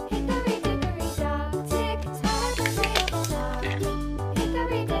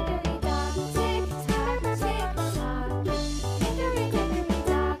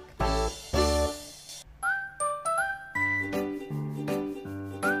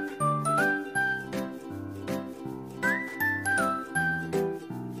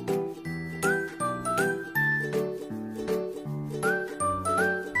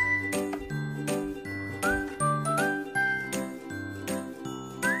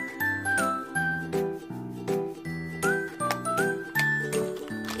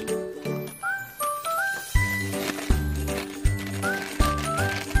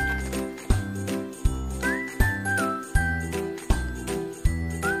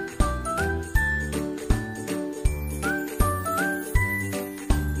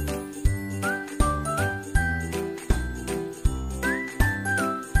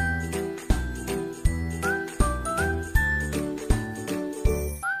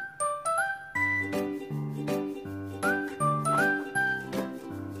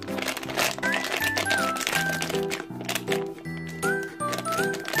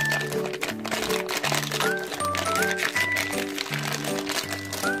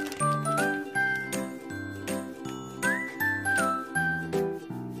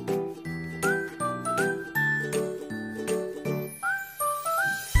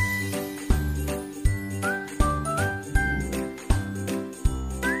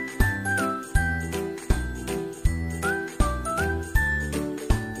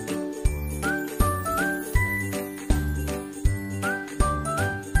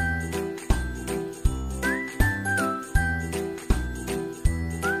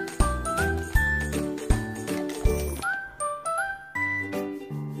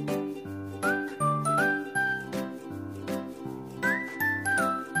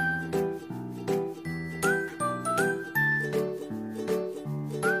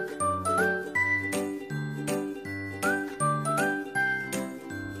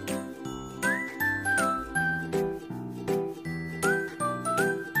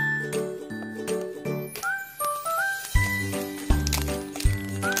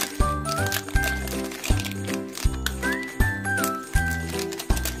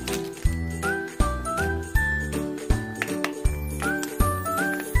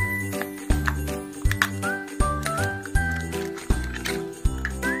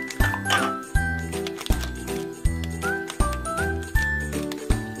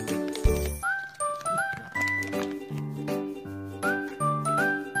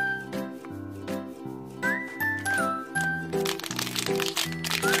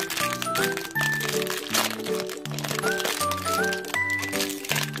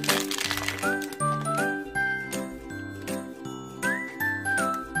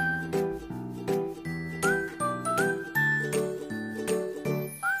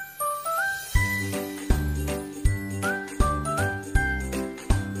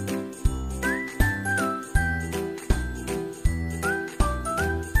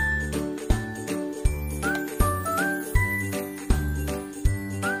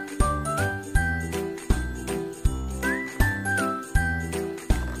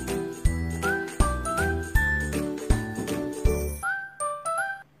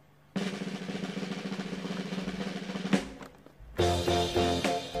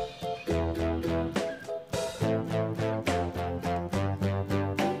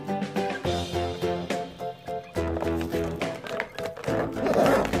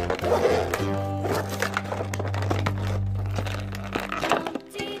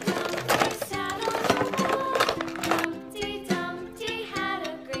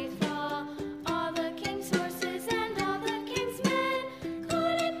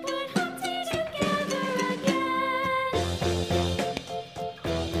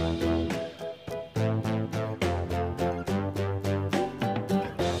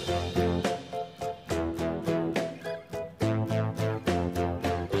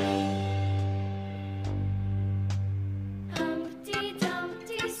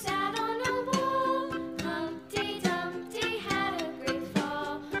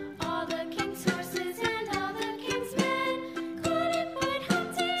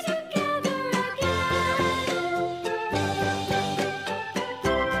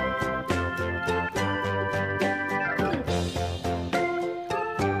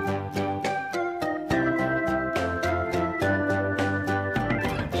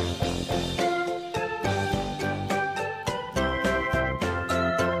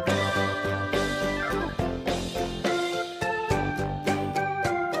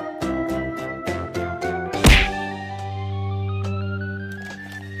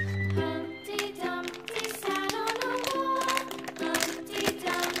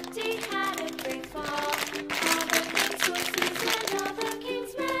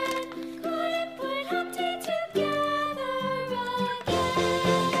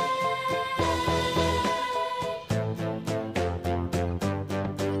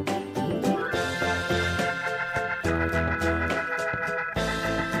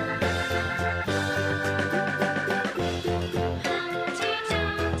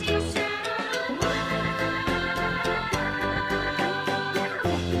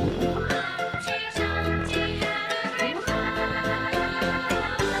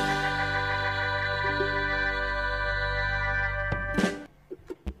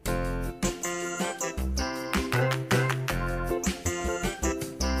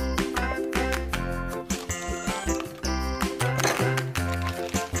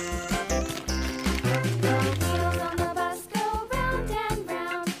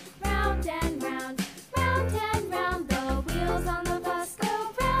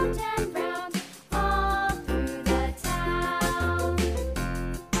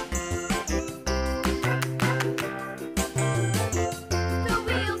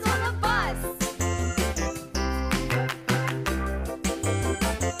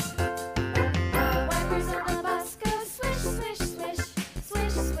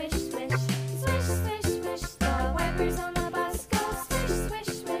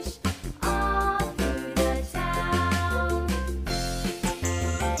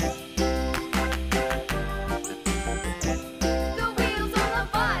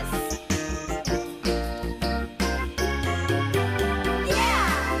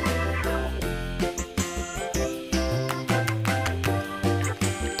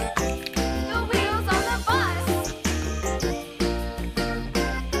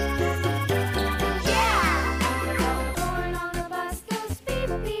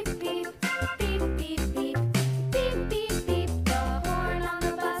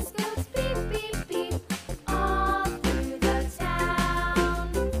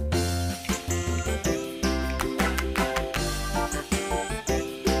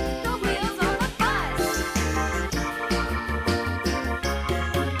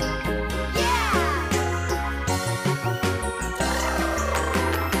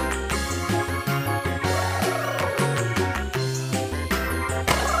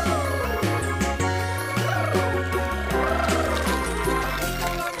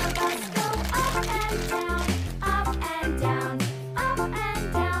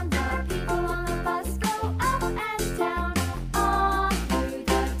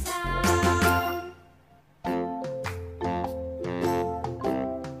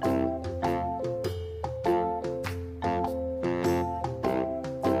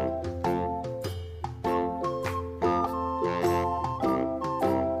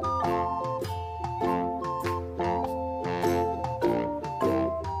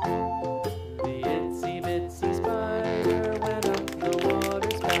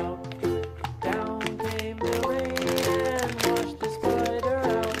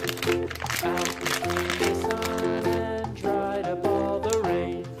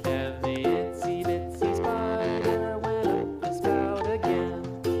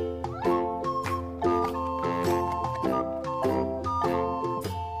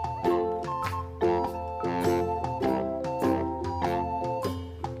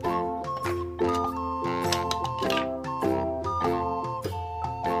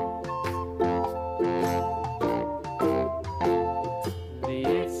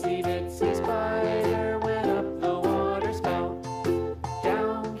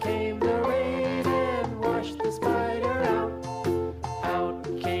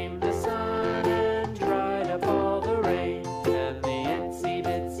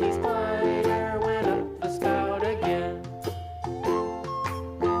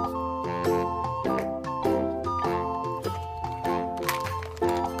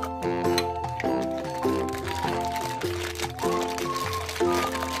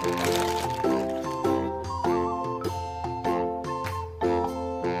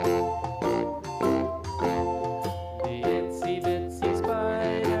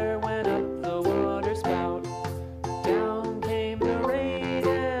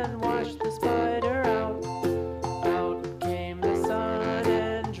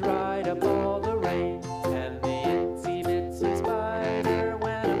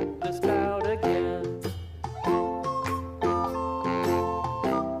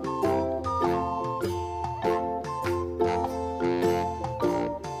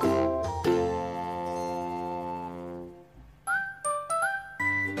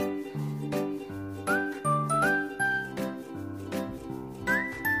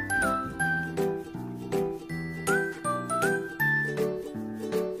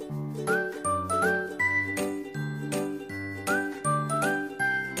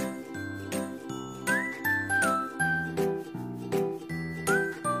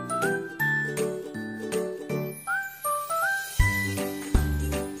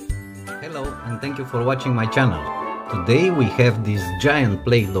 and thank you for watching my channel. Today we have this giant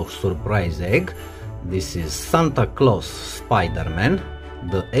Play-Doh surprise egg. This is Santa Claus Spiderman.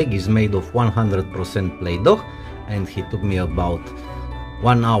 The egg is made of 100% Play-Doh and he took me about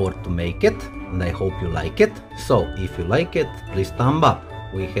 1 hour to make it, and I hope you like it. So if you like it, please thumb up.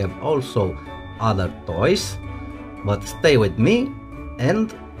 We have also other toys, but stay with me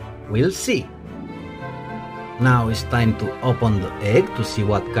and we'll see. Now it's time to open the egg to see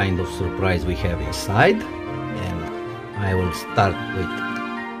what kind of surprise we have inside, and I will start with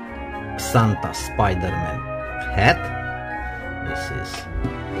Santa Spiderman hat. This is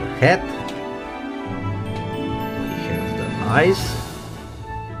the hat. We have the eyes.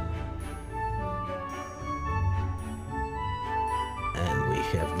 And we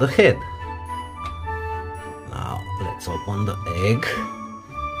have the head. Now let's open the egg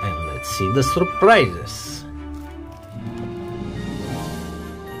and let's see the surprises.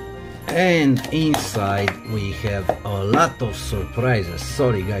 And inside we have a lot of surprises.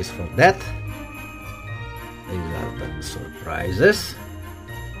 Sorry guys for that. These are the surprises.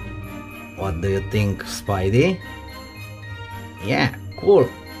 What do you think, Spidey? Yeah, cool.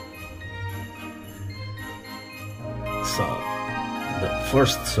 So the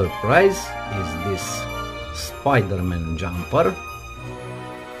first surprise is this Spiderman jumper.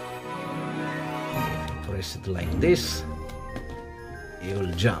 If you press it like this,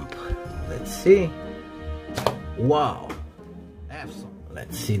 you'll jump. Let's see. Wow, awesome.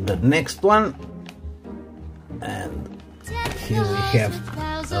 Let's see the next one. And here we have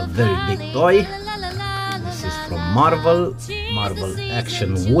a very big toy. This is from Marvel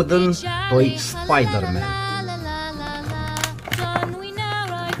Action Wooden Toy Spiderman.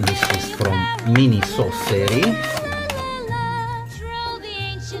 This is from Mini-So series.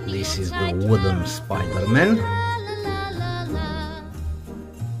 This is the wooden Spiderman.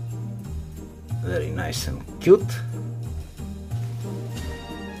 Very nice and cute.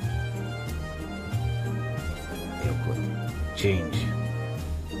 You could change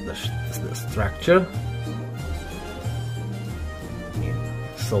the structure in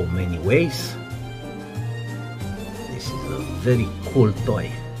so many ways. This is a very cool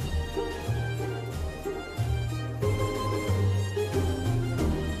toy.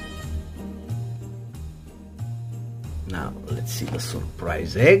 Now let's see the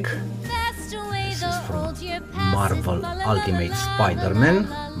surprise egg. This is from Marvel Ultimate Spider-Man,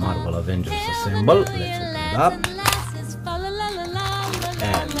 Marvel Avengers Assemble. Let's open it up.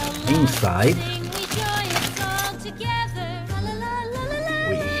 And inside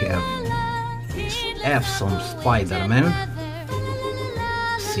we have this awesome Spider-Man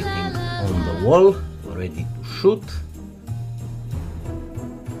sitting on the wall, ready to shoot.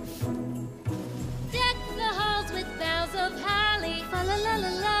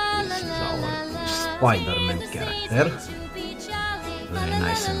 Spider-Man character, very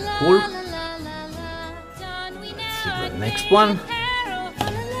nice and cool. Let's see the next one.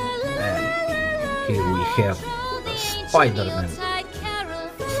 And here we have the Spider-Man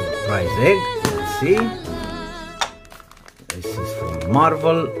surprise egg. Let's see. This is from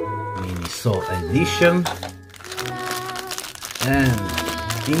Marvel Mini-So edition. And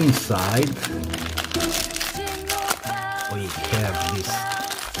inside we have this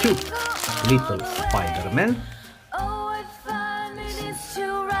cute little Spider-Man. This is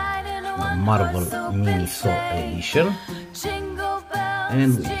the Marvel Mini-So edition.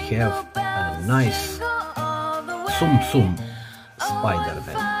 And we have a nice Tsum Tsum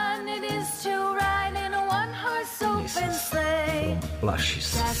Spider-Man. This is from Plushies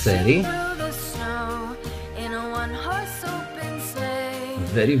series.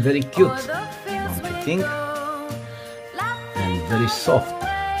 Very, very cute, don't you think? And very soft.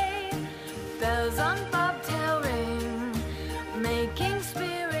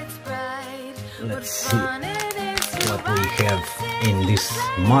 Let's see what we have in this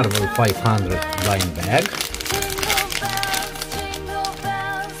Marvel 500 blind bag.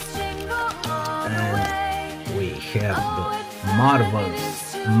 And we have the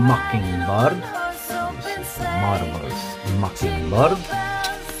Marvel's Mockingbird. This is Marvel's Mockingbird.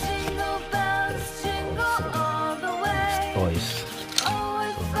 There's also these toys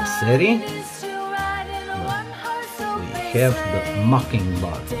from the series. But we have the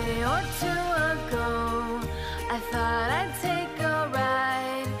Mockingbird.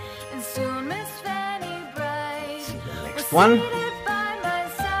 One,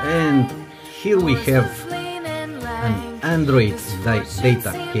 and here we have an Android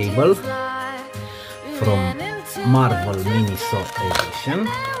data cable from Marvel Mini-So edition.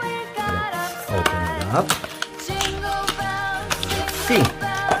 Let's open it up. Let's see.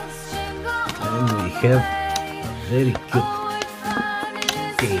 have very cute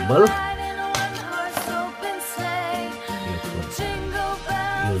cable. You could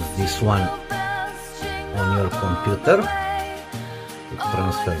use this one on your computer to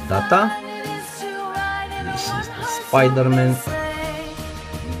transfer data. This is the Spiderman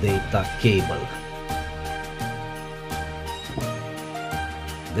data cable.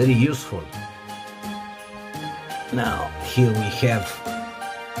 Very useful. Now here we have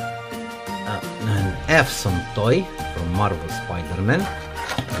an awesome toy from Marvel Spider-Man.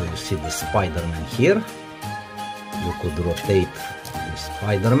 You see the Spider-Man here. You could rotate the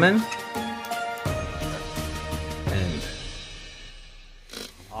Spider-Man, and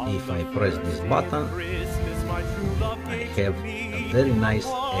if I press this button, I have a very nice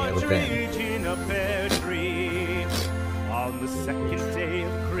air vent.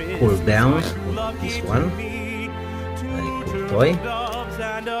 Cool down with this one. Very cool toy.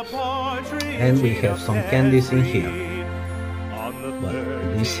 And we have some candies in here. But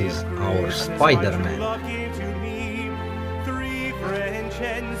this is our Spider-Man.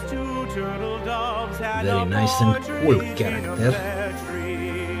 Very nice and cool character.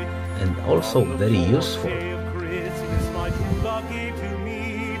 And also very useful.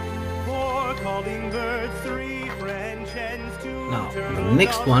 Now, the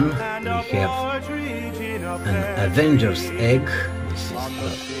next one we have an Avengers egg. This is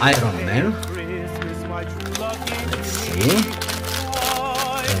the Iron Man. Let's see.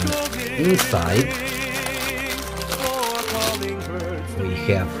 And inside we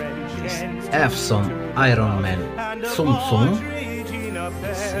have this awesome Iron Man Tsum Tsum.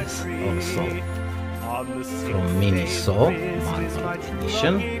 This is also from Miniso Marvel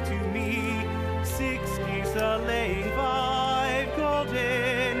Edition.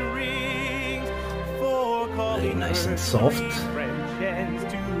 Very nice and soft.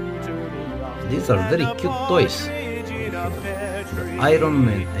 These are very cute toys. We have the Iron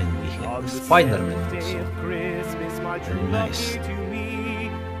Man and we have the Spider-Man also. Very nice.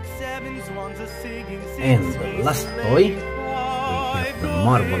 And the last toy, we have the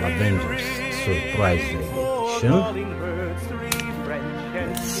Marvel Avengers Surprise Edition.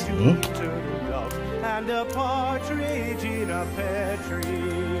 Let's see. And a partridge in a pear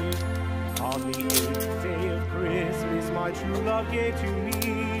tree. On the 8th day of Christmas, my true love gave to me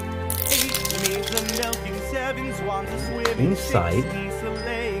 8 maids a milking, 7 swans a swimming, inside 6 geese a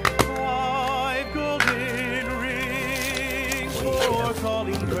lake, 5 golden rings, 4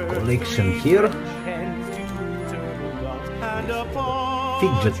 calling birds, the collection here,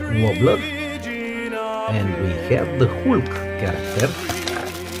 fidget wobbler, and we have the Hulk character.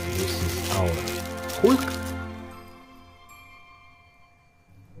 This is our Hulk.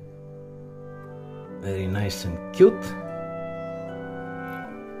 Very nice and cute.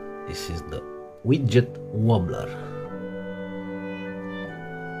 This is the widget wobbler.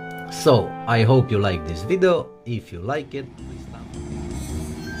 So I hope you like this video. If you like it, please thumbs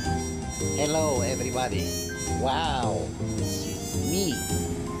up. Hello everybody. Wow, this is me.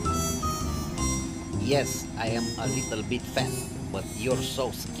 Yes, I am a little bit fat, but you're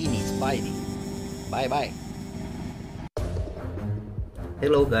so skinny, Spidey. Bye bye.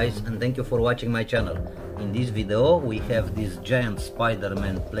 Hello guys, and thank you for watching my channel. In this video we have this giant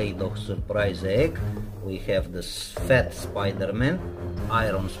Spider-Man Play-Doh surprise egg. We have the fat Spider-Man,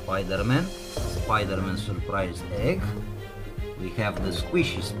 Iron Spider-Man, Spider-Man surprise egg. We have the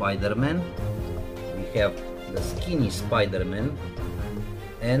squishy Spider-Man. We have the skinny Spider-Man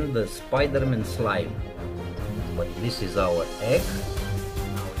and the Spider-Man slime. But this is our egg.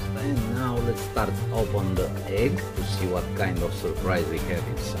 And now let's start open the egg to see what kind of surprise we have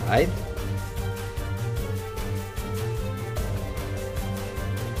inside.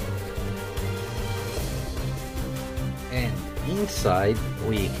 And inside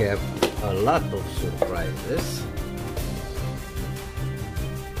we have a lot of surprises.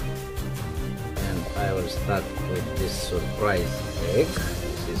 And I will start with this surprise egg.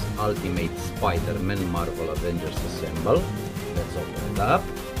 This is Ultimate Spider-Man Marvel Avengers Assemble. Let's open it up.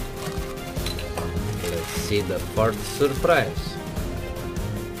 Let's see the first surprise.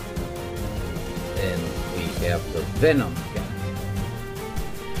 And we have the Venom cat.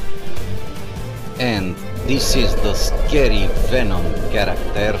 And this is the scary Venom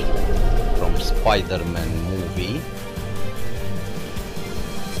character from Spider-Man movie.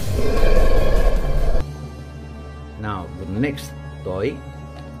 Now the next toy,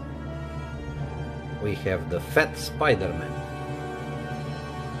 we have the fat Spider-Man.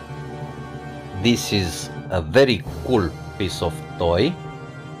 This is a very cool piece of toy.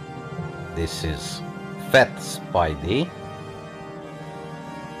 This is Fat Spidey.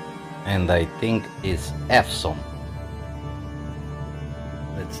 and I think is awesome.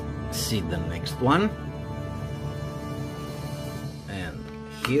 Let's see the next one. And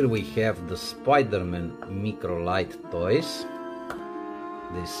here we have the Spiderman Microlight toys.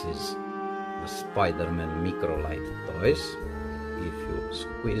 This is the Spiderman Microlight toys. If you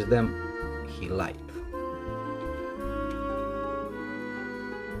squeeze them, he light.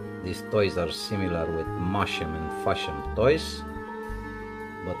 These toys are similar with Mashem and Fashem toys,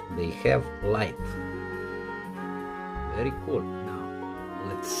 but they have light. Very cool. Now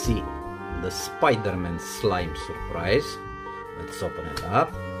let's see the Spiderman slime surprise. Let's open it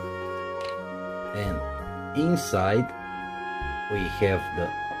up, and inside we have the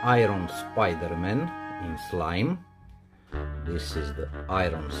Iron Spiderman in slime. This is the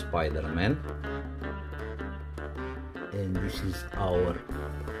Iron Spiderman, and this is our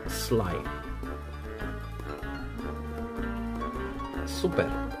slime. Super.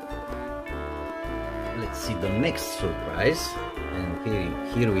 Let's see the next surprise, and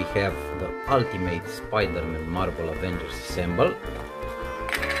here we have the Ultimate Spider-Man Marvel Avengers assemble,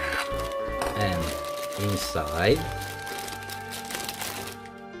 and inside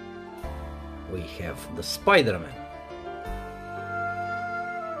we have the Spider-Man.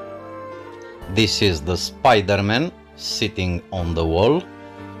 This is the Spider-Man sitting on the wall,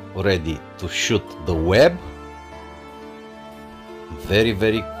 ready to shoot the web. Very,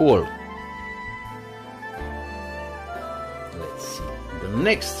 very cool. Let's see the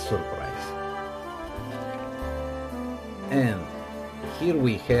next surprise. And here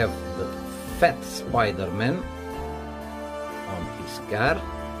we have the Fat Spider-Man on his car.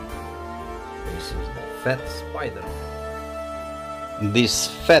 This is the Fat Spider-Man. This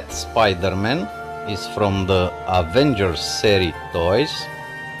Fat Spider-Man is from the Avengers series toys,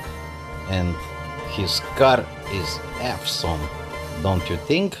 and his car is awesome, don't you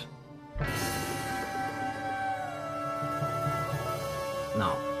think?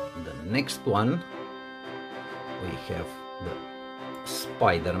 Now, the next one, we have the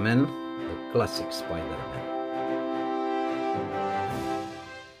Spider-Man, the classic Spider-Man.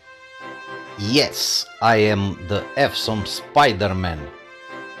 Yes, I am the awesome Spider-Man,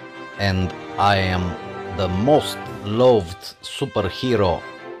 and I am the most loved superhero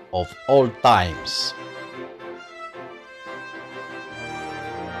of all times.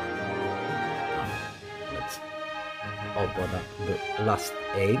 Let's open up the last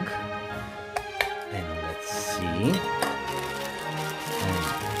egg, and let's see.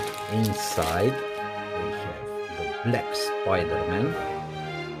 And inside we have the Black Spider-Man.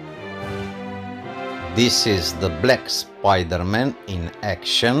 This is the Black Spider-Man in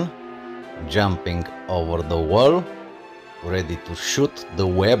action, jumping over the wall, ready to shoot the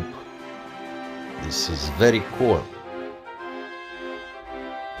web. This is very cool.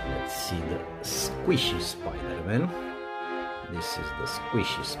 Let's see the Squishy Spider-Man. This is the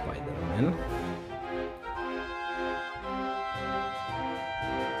Squishy Spider-Man.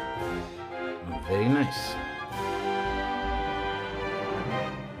 Very nice.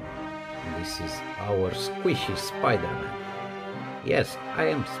 This is our Squishy Spider-Man. Yes, I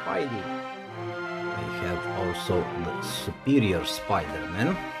am Spidey. We have also the Superior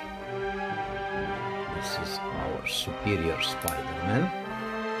Spider-Man. This is our Superior Spider-Man.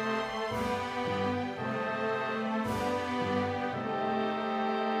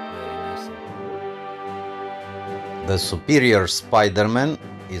 Very nice. The Superior Spider-Man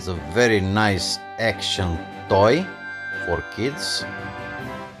is a very nice action toy for kids,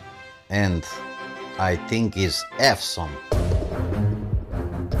 and I think is awesome.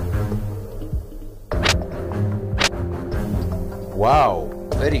 Wow,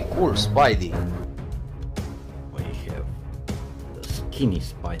 very cool, Spidey. We have the Skinny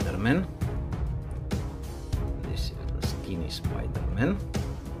Spider-Man. This is the Skinny Spider-Man.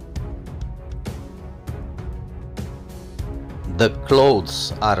 The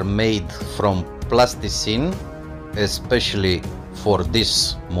clothes are made from plasticine, especially for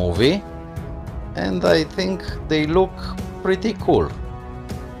this movie, and I think they look pretty cool.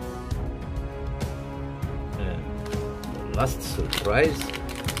 And the last surprise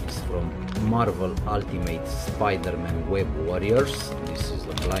is from Marvel Ultimate Spider-Man Web Warriors. This is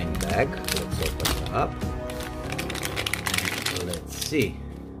the blind bag. Let's open it up. And let's see.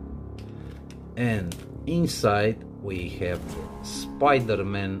 And inside we have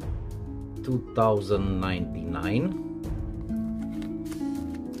Spider-Man 2099.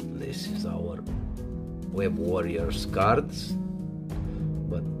 This is our Web Warriors cards,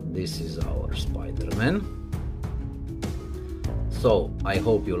 but this is our Spider-Man. So I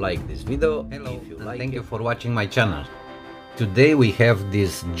hope you like this video. Hello, If you and like thank it, you for watching my channel. Today we have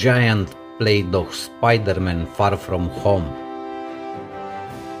this giant Play-Doh Spiderman Far From Home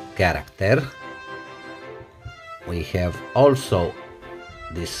character. We have also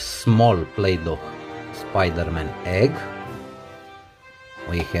this small Play-Doh Spiderman egg.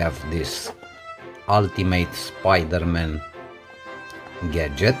 We have this Ultimate Spiderman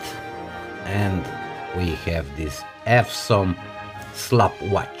gadget, and we have this awesome slap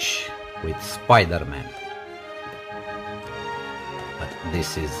watch with Spiderman. But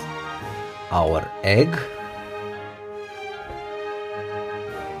this is our egg.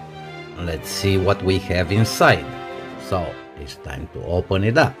 Let's see what we have inside. So it's time to open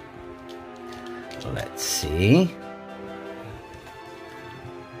it up. Let's see.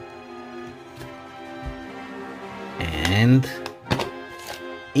 And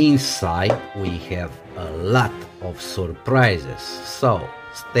inside we have a lot of surprises. So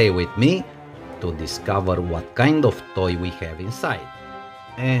stay with me to discover what kind of toy we have inside.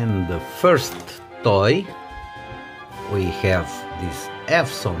 And the first toy, we have this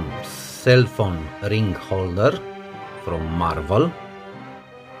awesome cell phone ring holder from Marvel.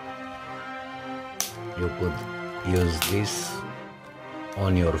 You could use this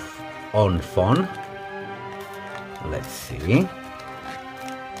on your own phone. Let's see.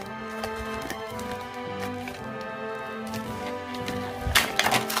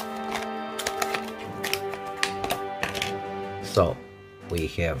 So we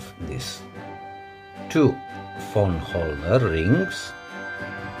have these two phone holder rings.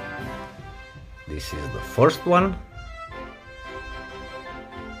 This is the first one.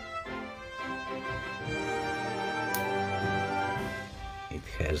 It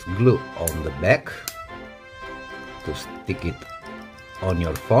has glue on the back to stick it on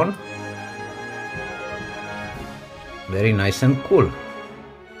your phone. Very nice and cool.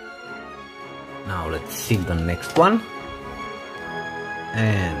 Now let's see the next one.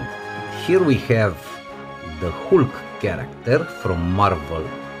 And here we have the Hulk character from Marvel,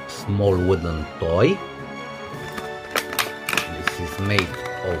 small wooden toy. This is made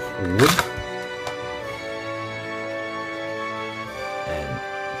of wood. And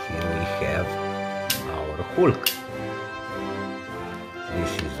here we have our Hulk.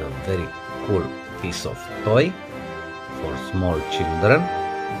 This is a very cool piece of toy for small children.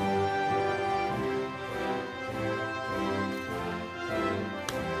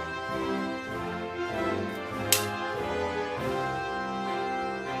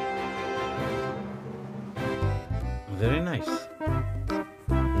 Very nice.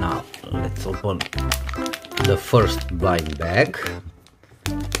 Now let's open the first blind bag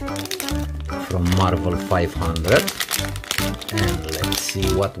from Marvel 500, and let's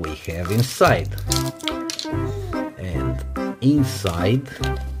see what we have inside. And inside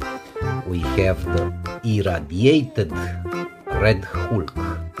we have the irradiated Red Hulk.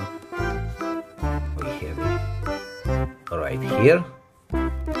 We have it right here.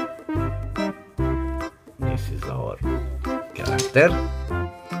 This is our character.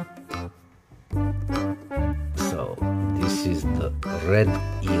 So this is the red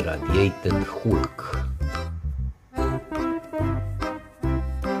irradiated Hulk.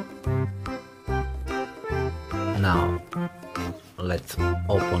 Now let's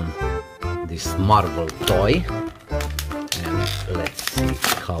open this Marvel toy and let's see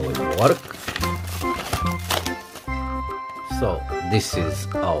how it works. So this is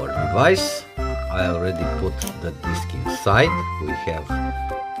our device. I already put the disc inside. We have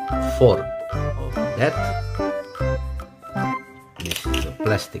 4 of that. This is a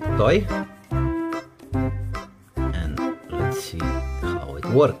plastic toy. And let's see how it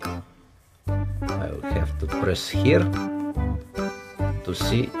works. I will have to press here to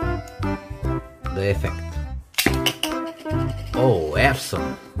see the effect. Oh,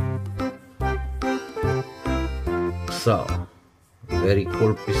 awesome! So, very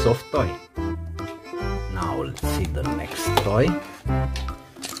cool piece of toy. Now let's see the next toy.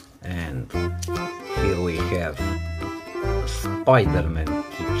 And here we have a Spiderman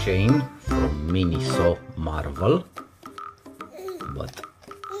keychain from Miniso Marvel. But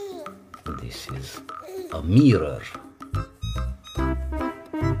this is a mirror.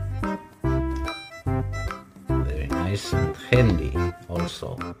 Very nice and handy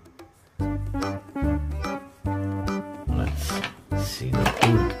also. Let's see the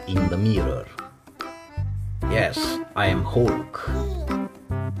Hulk in the mirror. Yes, I am Hulk.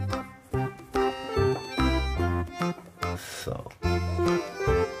 So,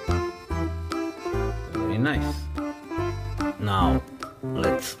 very nice. Now,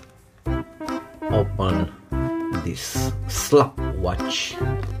 let's open this slap watch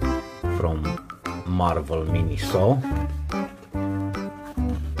from Marvel Miniso.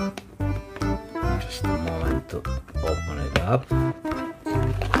 to open it up.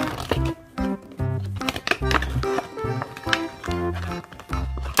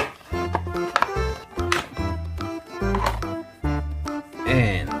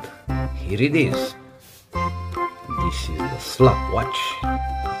 And here it is. This is the slap watch.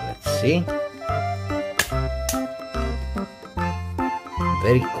 Let's see.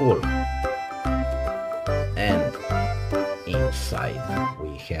 Very cool. And inside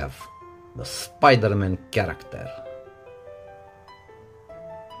we have the Spiderman character.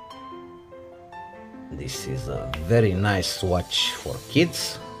 This is a very nice watch for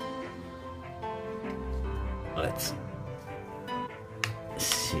kids. Let's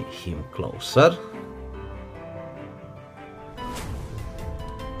see him closer.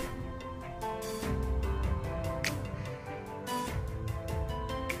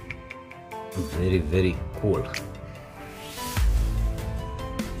 Very, very cool.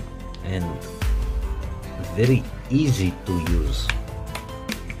 And very easy to use.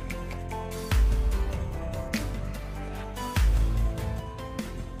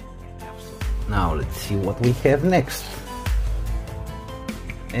 Now let's see what we have next.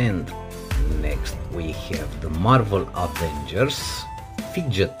 And next we have the Marvel Avengers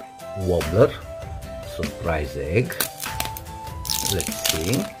fidget wobbler surprise egg. Let's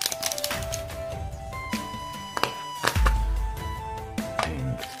see.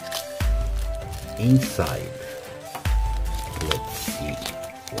 And inside, let's see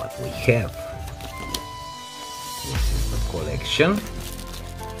what we have. This is the collection.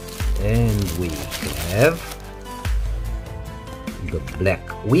 And we have the Black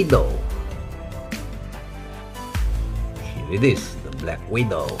Widow. Here it is, the Black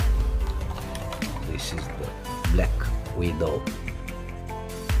Widow. This is the Black Widow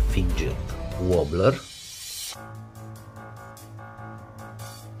fidget wobbler.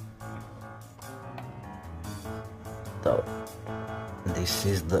 So this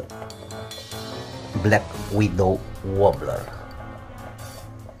is the Black Widow wobbler.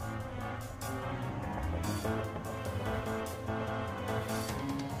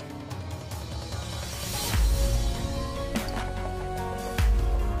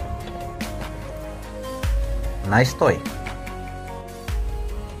 Nice toy.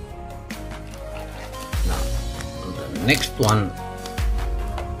 Now, the next one,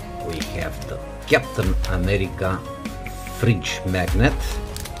 we have the Captain America fridge magnet,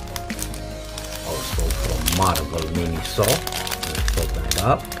 also from Marvel Miniso. Let's open it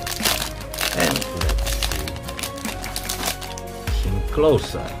up and let's see him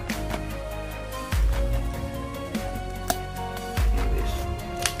closer.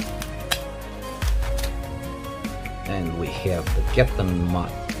 And we have the Captain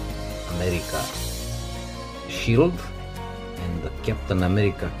America shield and the Captain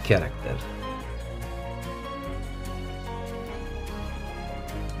America character.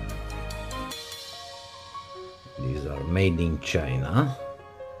 These are made in China,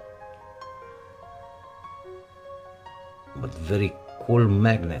 but very cool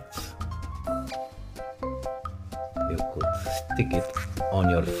magnets. You could stick it on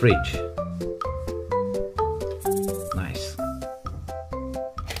your fridge.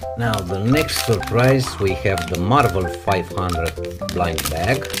 Now the next surprise, we have the Marvel 500 blind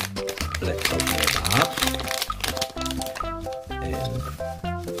bag. Let's open it up. And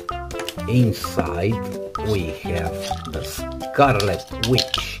inside we have the Scarlet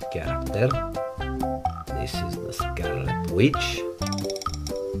Witch character. This is the Scarlet Witch.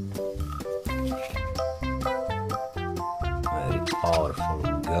 Very powerful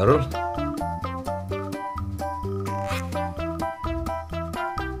girl.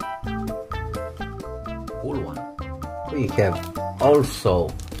 We have also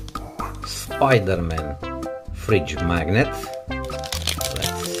Spiderman fridge magnet.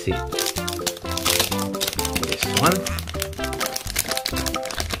 Let's see this one.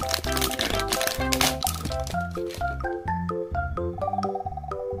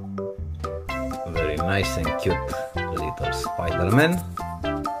 Very nice and cute little Spiderman.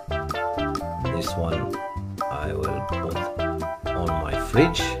 This one I will put on my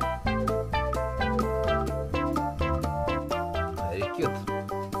fridge.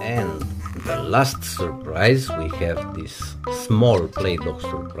 And the last surprise, we have this small Play-Doh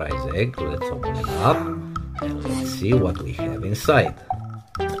surprise egg. Let's open it up and let's see what we have inside.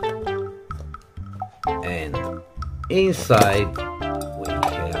 And inside we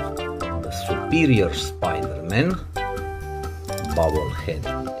have the Superior Spiderman Bobblehead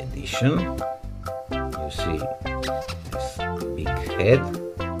edition. You see this big head.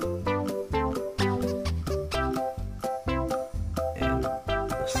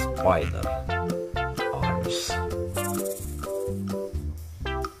 Spider arms.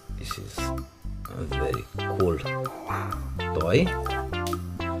 toy.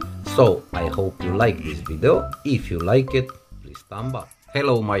 So I hope you like this video. If you like it, please thumb up.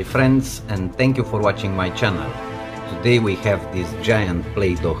 Hello my friends, and thank you for watching my channel. Today we have this giant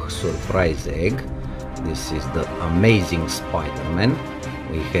Play-Doh surprise egg. This is the amazing Spider-Man.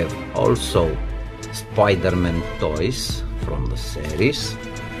 We have also Spider-Man toys from the series.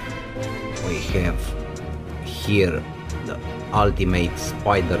 We have here the Ultimate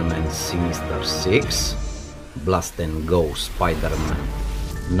Spider-Man Sinister 6, Blast and Go Spider-Man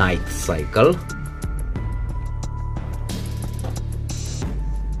Night Cycle.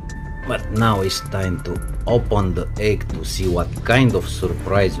 But now it's time to open the egg to see what kind of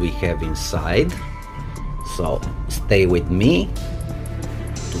surprise we have inside. So stay with me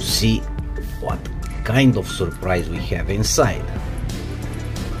to see what kind of surprise we have inside.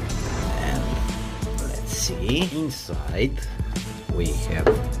 And let's see, inside we have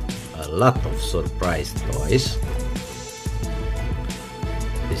a lot of surprise toys.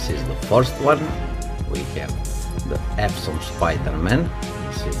 This is the first one. We have the Epsom Spider-Man.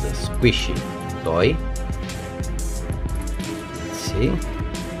 This is the squishy toy. Let's see.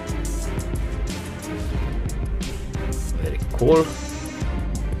 Very cool.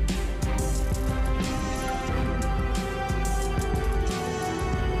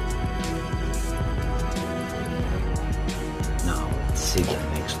 Now let's see the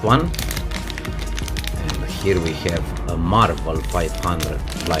next one. And here we have a Marvel 500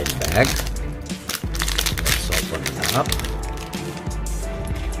 blind bag. Let's open it up.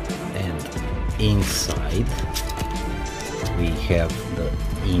 And inside we have the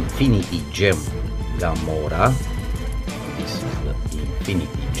Infinity Gem Gamora. This is the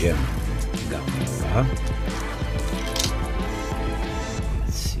Infinity Gem Gamora.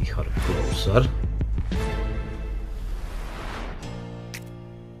 Let's see her closer.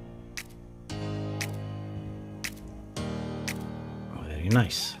 Very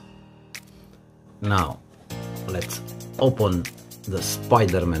nice. Now let's open the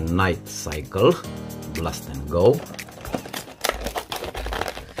Spider-Man Night Cycle, Blast and Go.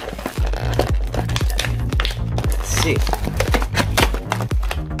 Let's see.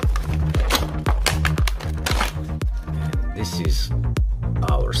 And this is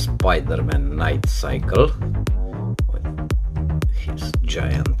our Spider-Man Night Cycle with his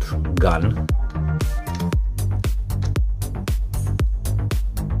giant gun.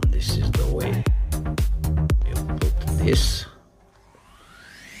 This is the way you put this.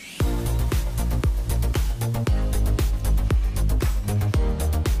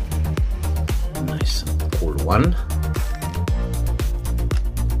 Nice and cool one.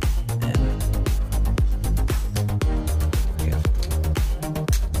 And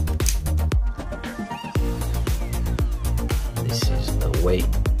this is the way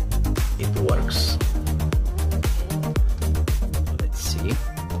it works. Let's see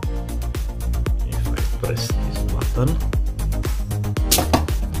if I press this button,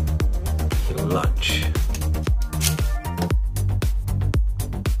 he'll launch.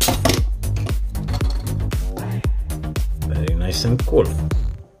 Very nice and cool,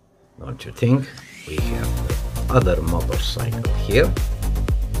 don't you think? We have the other motorcycle here,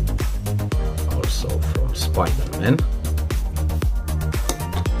 also from Spider-Man,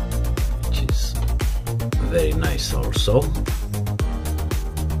 which is very nice also.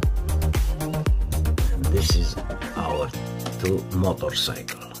 And this is our two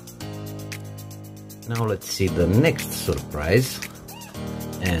motorcycle. Now let's see the next surprise.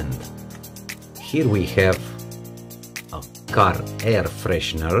 And here we have a car air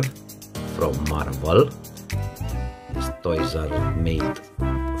freshener from Marvel. These toys are made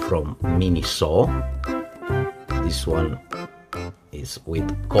from mini saw. This one is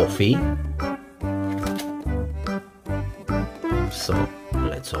with coffee. So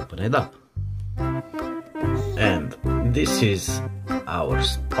let's open it up. And this is our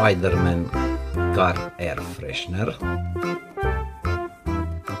Spider-Man car air freshener.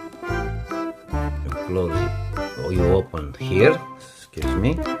 You close it, or you open here, excuse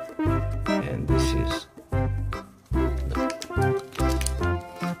me, and this is the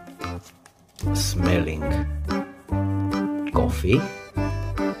smelling coffee.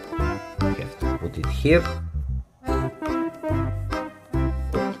 You have to put it here,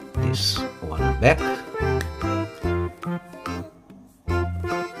 put this one back,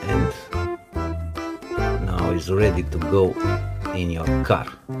 and now it's ready to go in your car.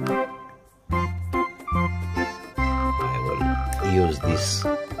 I will use this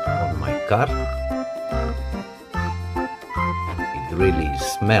on my car. It really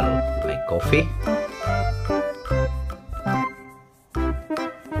smells like coffee.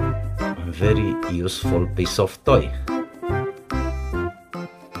 A very useful piece of toy.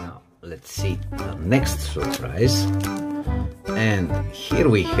 let's see the next surprise. And here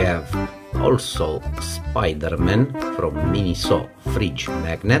we have also Spiderman from Miniso fridge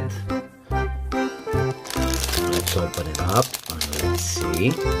magnet. Let's open it up and let's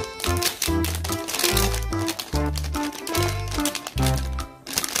see.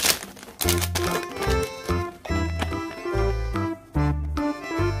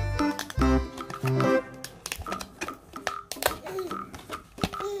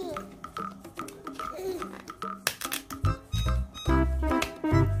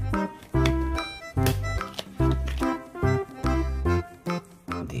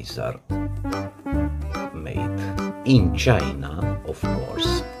 These are made in China, of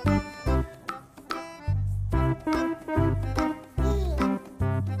course.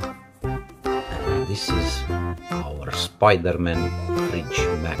 And this is our Spiderman fridge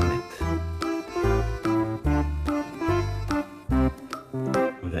magnet.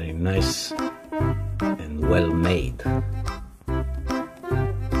 Very nice and well made.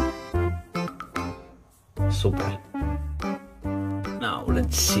 Super. Now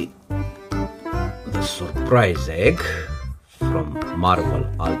let's see the surprise egg from Marvel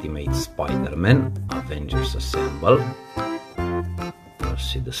Ultimate Spider-Man Avengers Assemble. You'll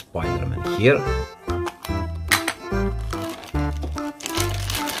see the Spider-Man here.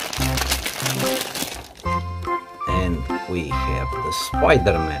 And we have the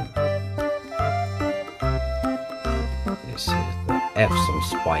Spider-Man. This is the awesome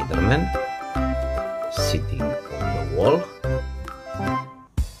Spider-Man sitting on the wall,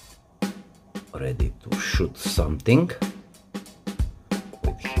 ready to shoot something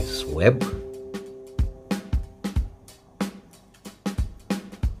with his web.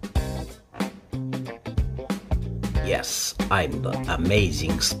 Yes, I'm the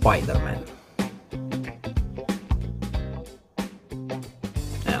amazing Spider-Man.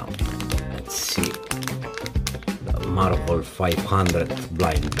 Now, let's see the Marvel 500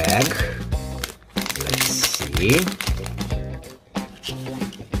 blind bag. Let's see.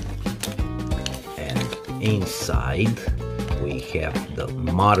 Inside we have the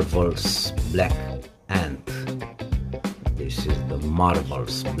Marvel's Black Ant. This is the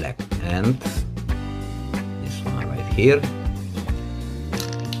Marvel's Black Ant. This one right here.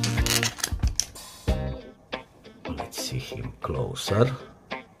 Let's see him closer.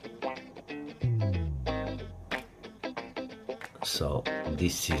 So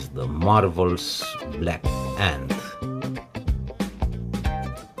this is the Marvel's Black Ant.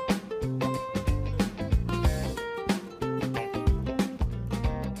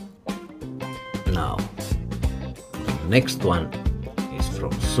 Now, the next one is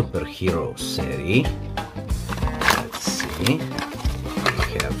from Superhero series. Let's see. We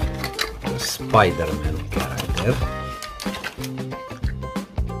have the Spider-Man character.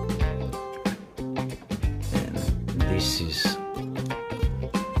 And this is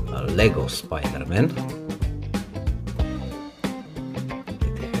a Lego Spider-Man.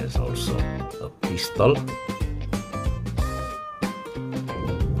 It has also a pistol.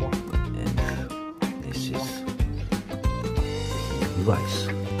 Device.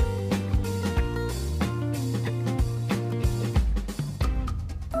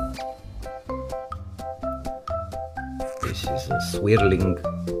 This is a swirling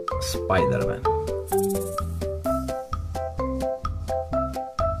Spider-Man.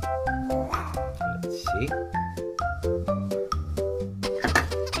 Let's see.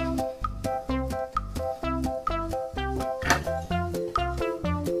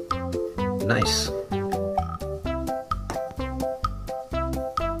 Nice.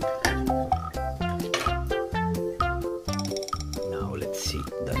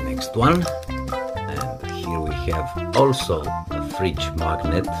 The next one, and here we have also a fridge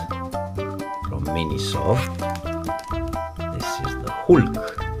magnet from Miniso. This is the Hulk.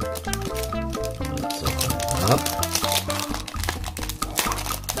 Let's open it up.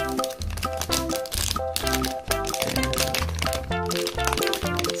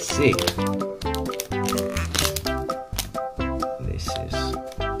 Let's see. This is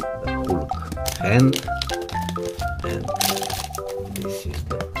the Hulk hand, and this is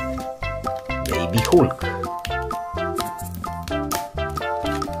the baby Hulk.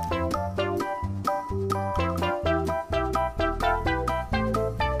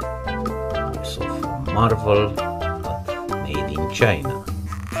 Also from Marvel, but made in China.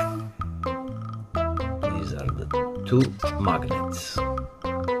 These are the two magnets.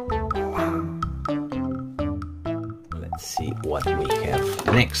 Let's see what we have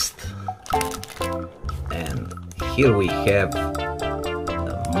next. And here we have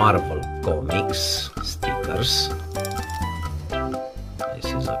the Marvel Comics stickers.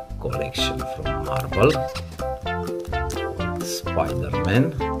 This is a collection from Marvel with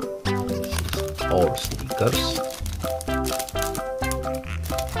Spider-Man. This is all stickers.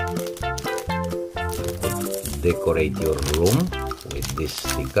 Decorate your room with these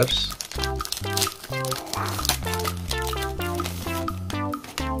stickers.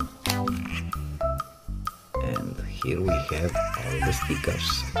 And here we have all the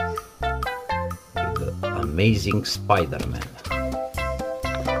stickers with the amazing Spider-Man.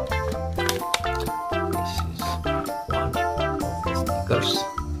 This is one of the stickers.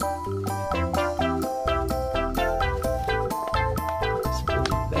 Let's put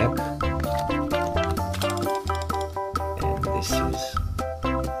it back. And this is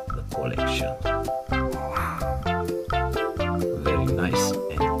the collection. Very nice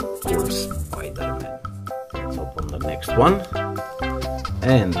and cool Spider-Man. Let's open the next one.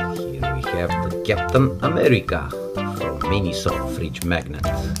 And here we have the Captain America from Miniso Fridge Magnet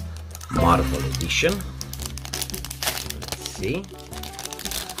Marvel Edition. Let's see.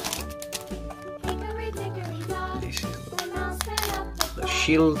 This is the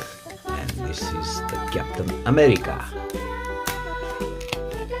shield, and this is the Captain America.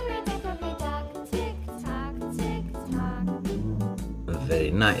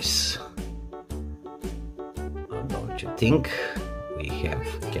 Very nice. Don't you think? We have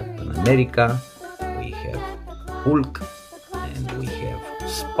Captain America, we have Hulk, and we have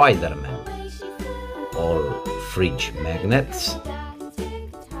Spider-Man. All fridge magnets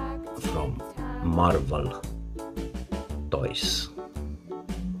from Marvel Toys.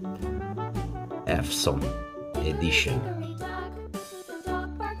 Awesome edition.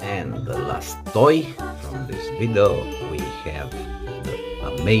 And the last toy from this video, we have the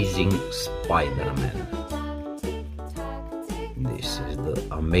amazing Spider-Man. This is the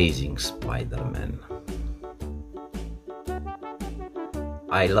amazing Spider-Man.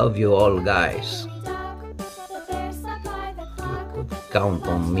 I love you all, guys. You could count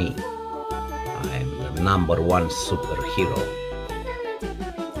on me. I'm the #1 superhero.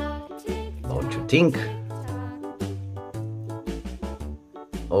 Don't you think?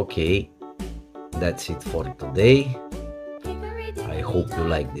 Okay, that's it for today. I hope you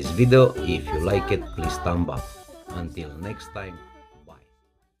like this video. If you like it, please thumb up. Until next time.